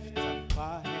and lift up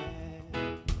our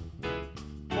hand,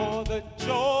 for the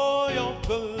joy of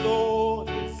the Lord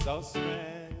is our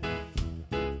strength.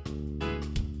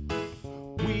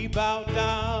 We bow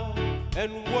down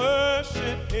and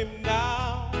worship him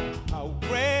now. How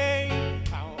great,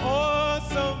 how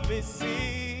awesome is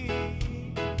he.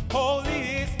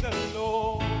 Holy is the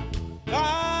Lord,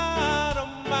 God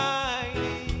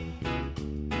Almighty.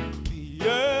 The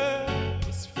earth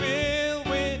is filled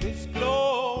with his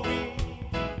glory.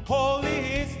 Holy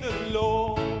is the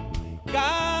Lord,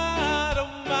 God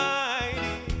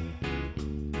Almighty.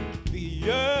 The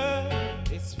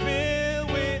earth is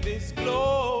filled with his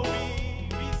glory.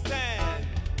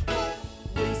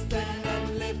 We stand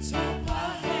and lift up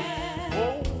our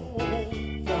hands.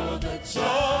 For the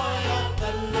joy of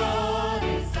the Lord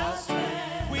is our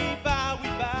strength. We bow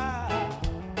down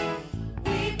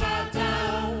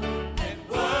and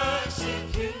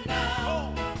worship you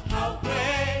now. How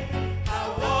great,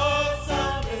 how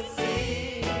awesome is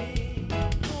he.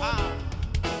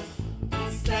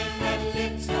 We stand and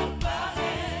lift up our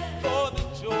hands. For the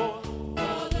joy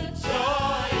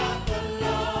of the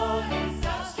Lord is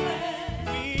our strength.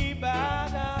 We bow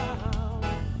down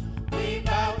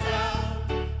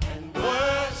and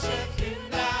worship you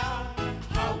now.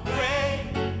 How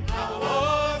great, how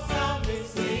awesome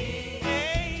is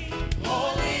he.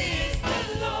 Holy is the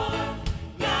Lord,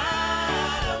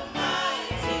 God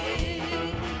Almighty.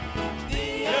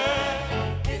 The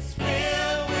earth is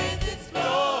filled with his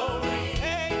glory.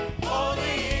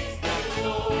 Holy is the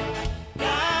Lord,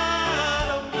 God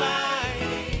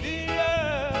Almighty.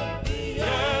 The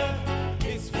earth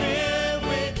is filled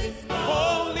with his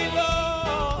glory.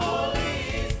 Holy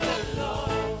is the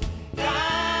Lord,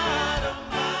 God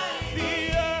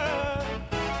Almighty.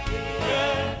 The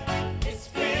earth is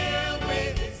filled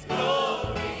with his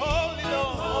glory.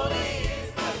 Holy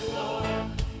is the Lord,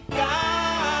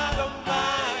 God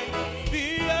Almighty. The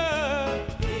earth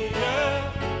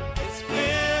is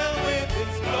filled with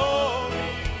his glory.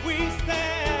 We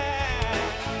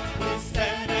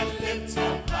stand and lift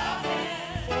up our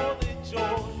hands. For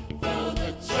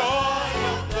the joy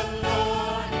of the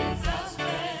Lord is our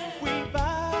strength. We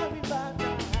bow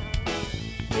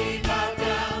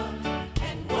down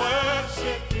and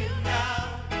worship you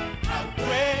now. How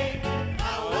great,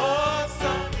 how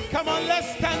awesome. Come on, let's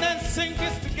stand and sing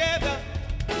this together.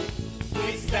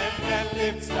 We stand and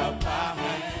lift up our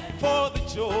hands. For the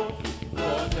joy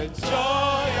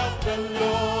of the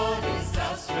Lord is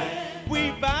our strength.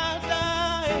 We bow down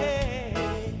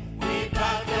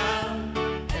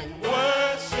and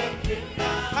worship you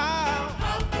now.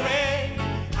 How great,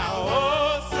 how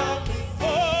awesome is he.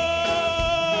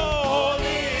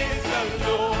 Holy is the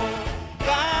Lord,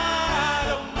 God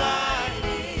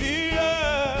Almighty. The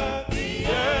earth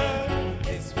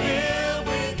is filled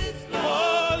with his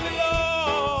glory.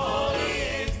 Holy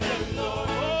is the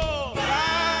Lord,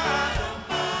 God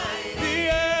Almighty. The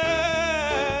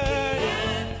earth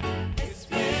is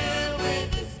filled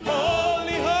with his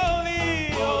glory. Holy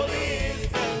is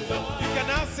the Lord. You can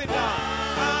now sit down.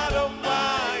 God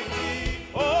Almighty.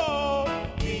 Oh,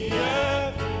 the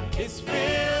earth is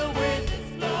filled with his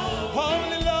glory.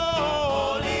 Holy Lord.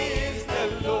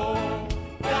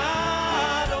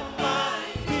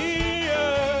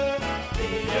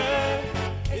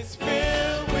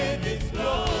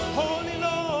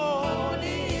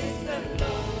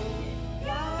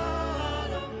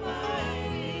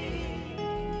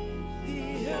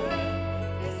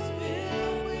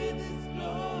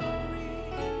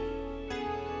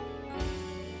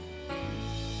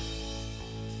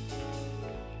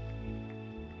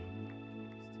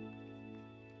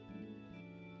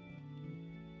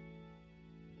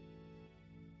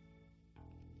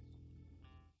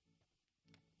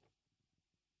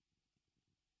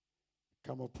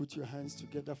 Come on, put your hands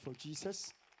together for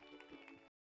Jesus.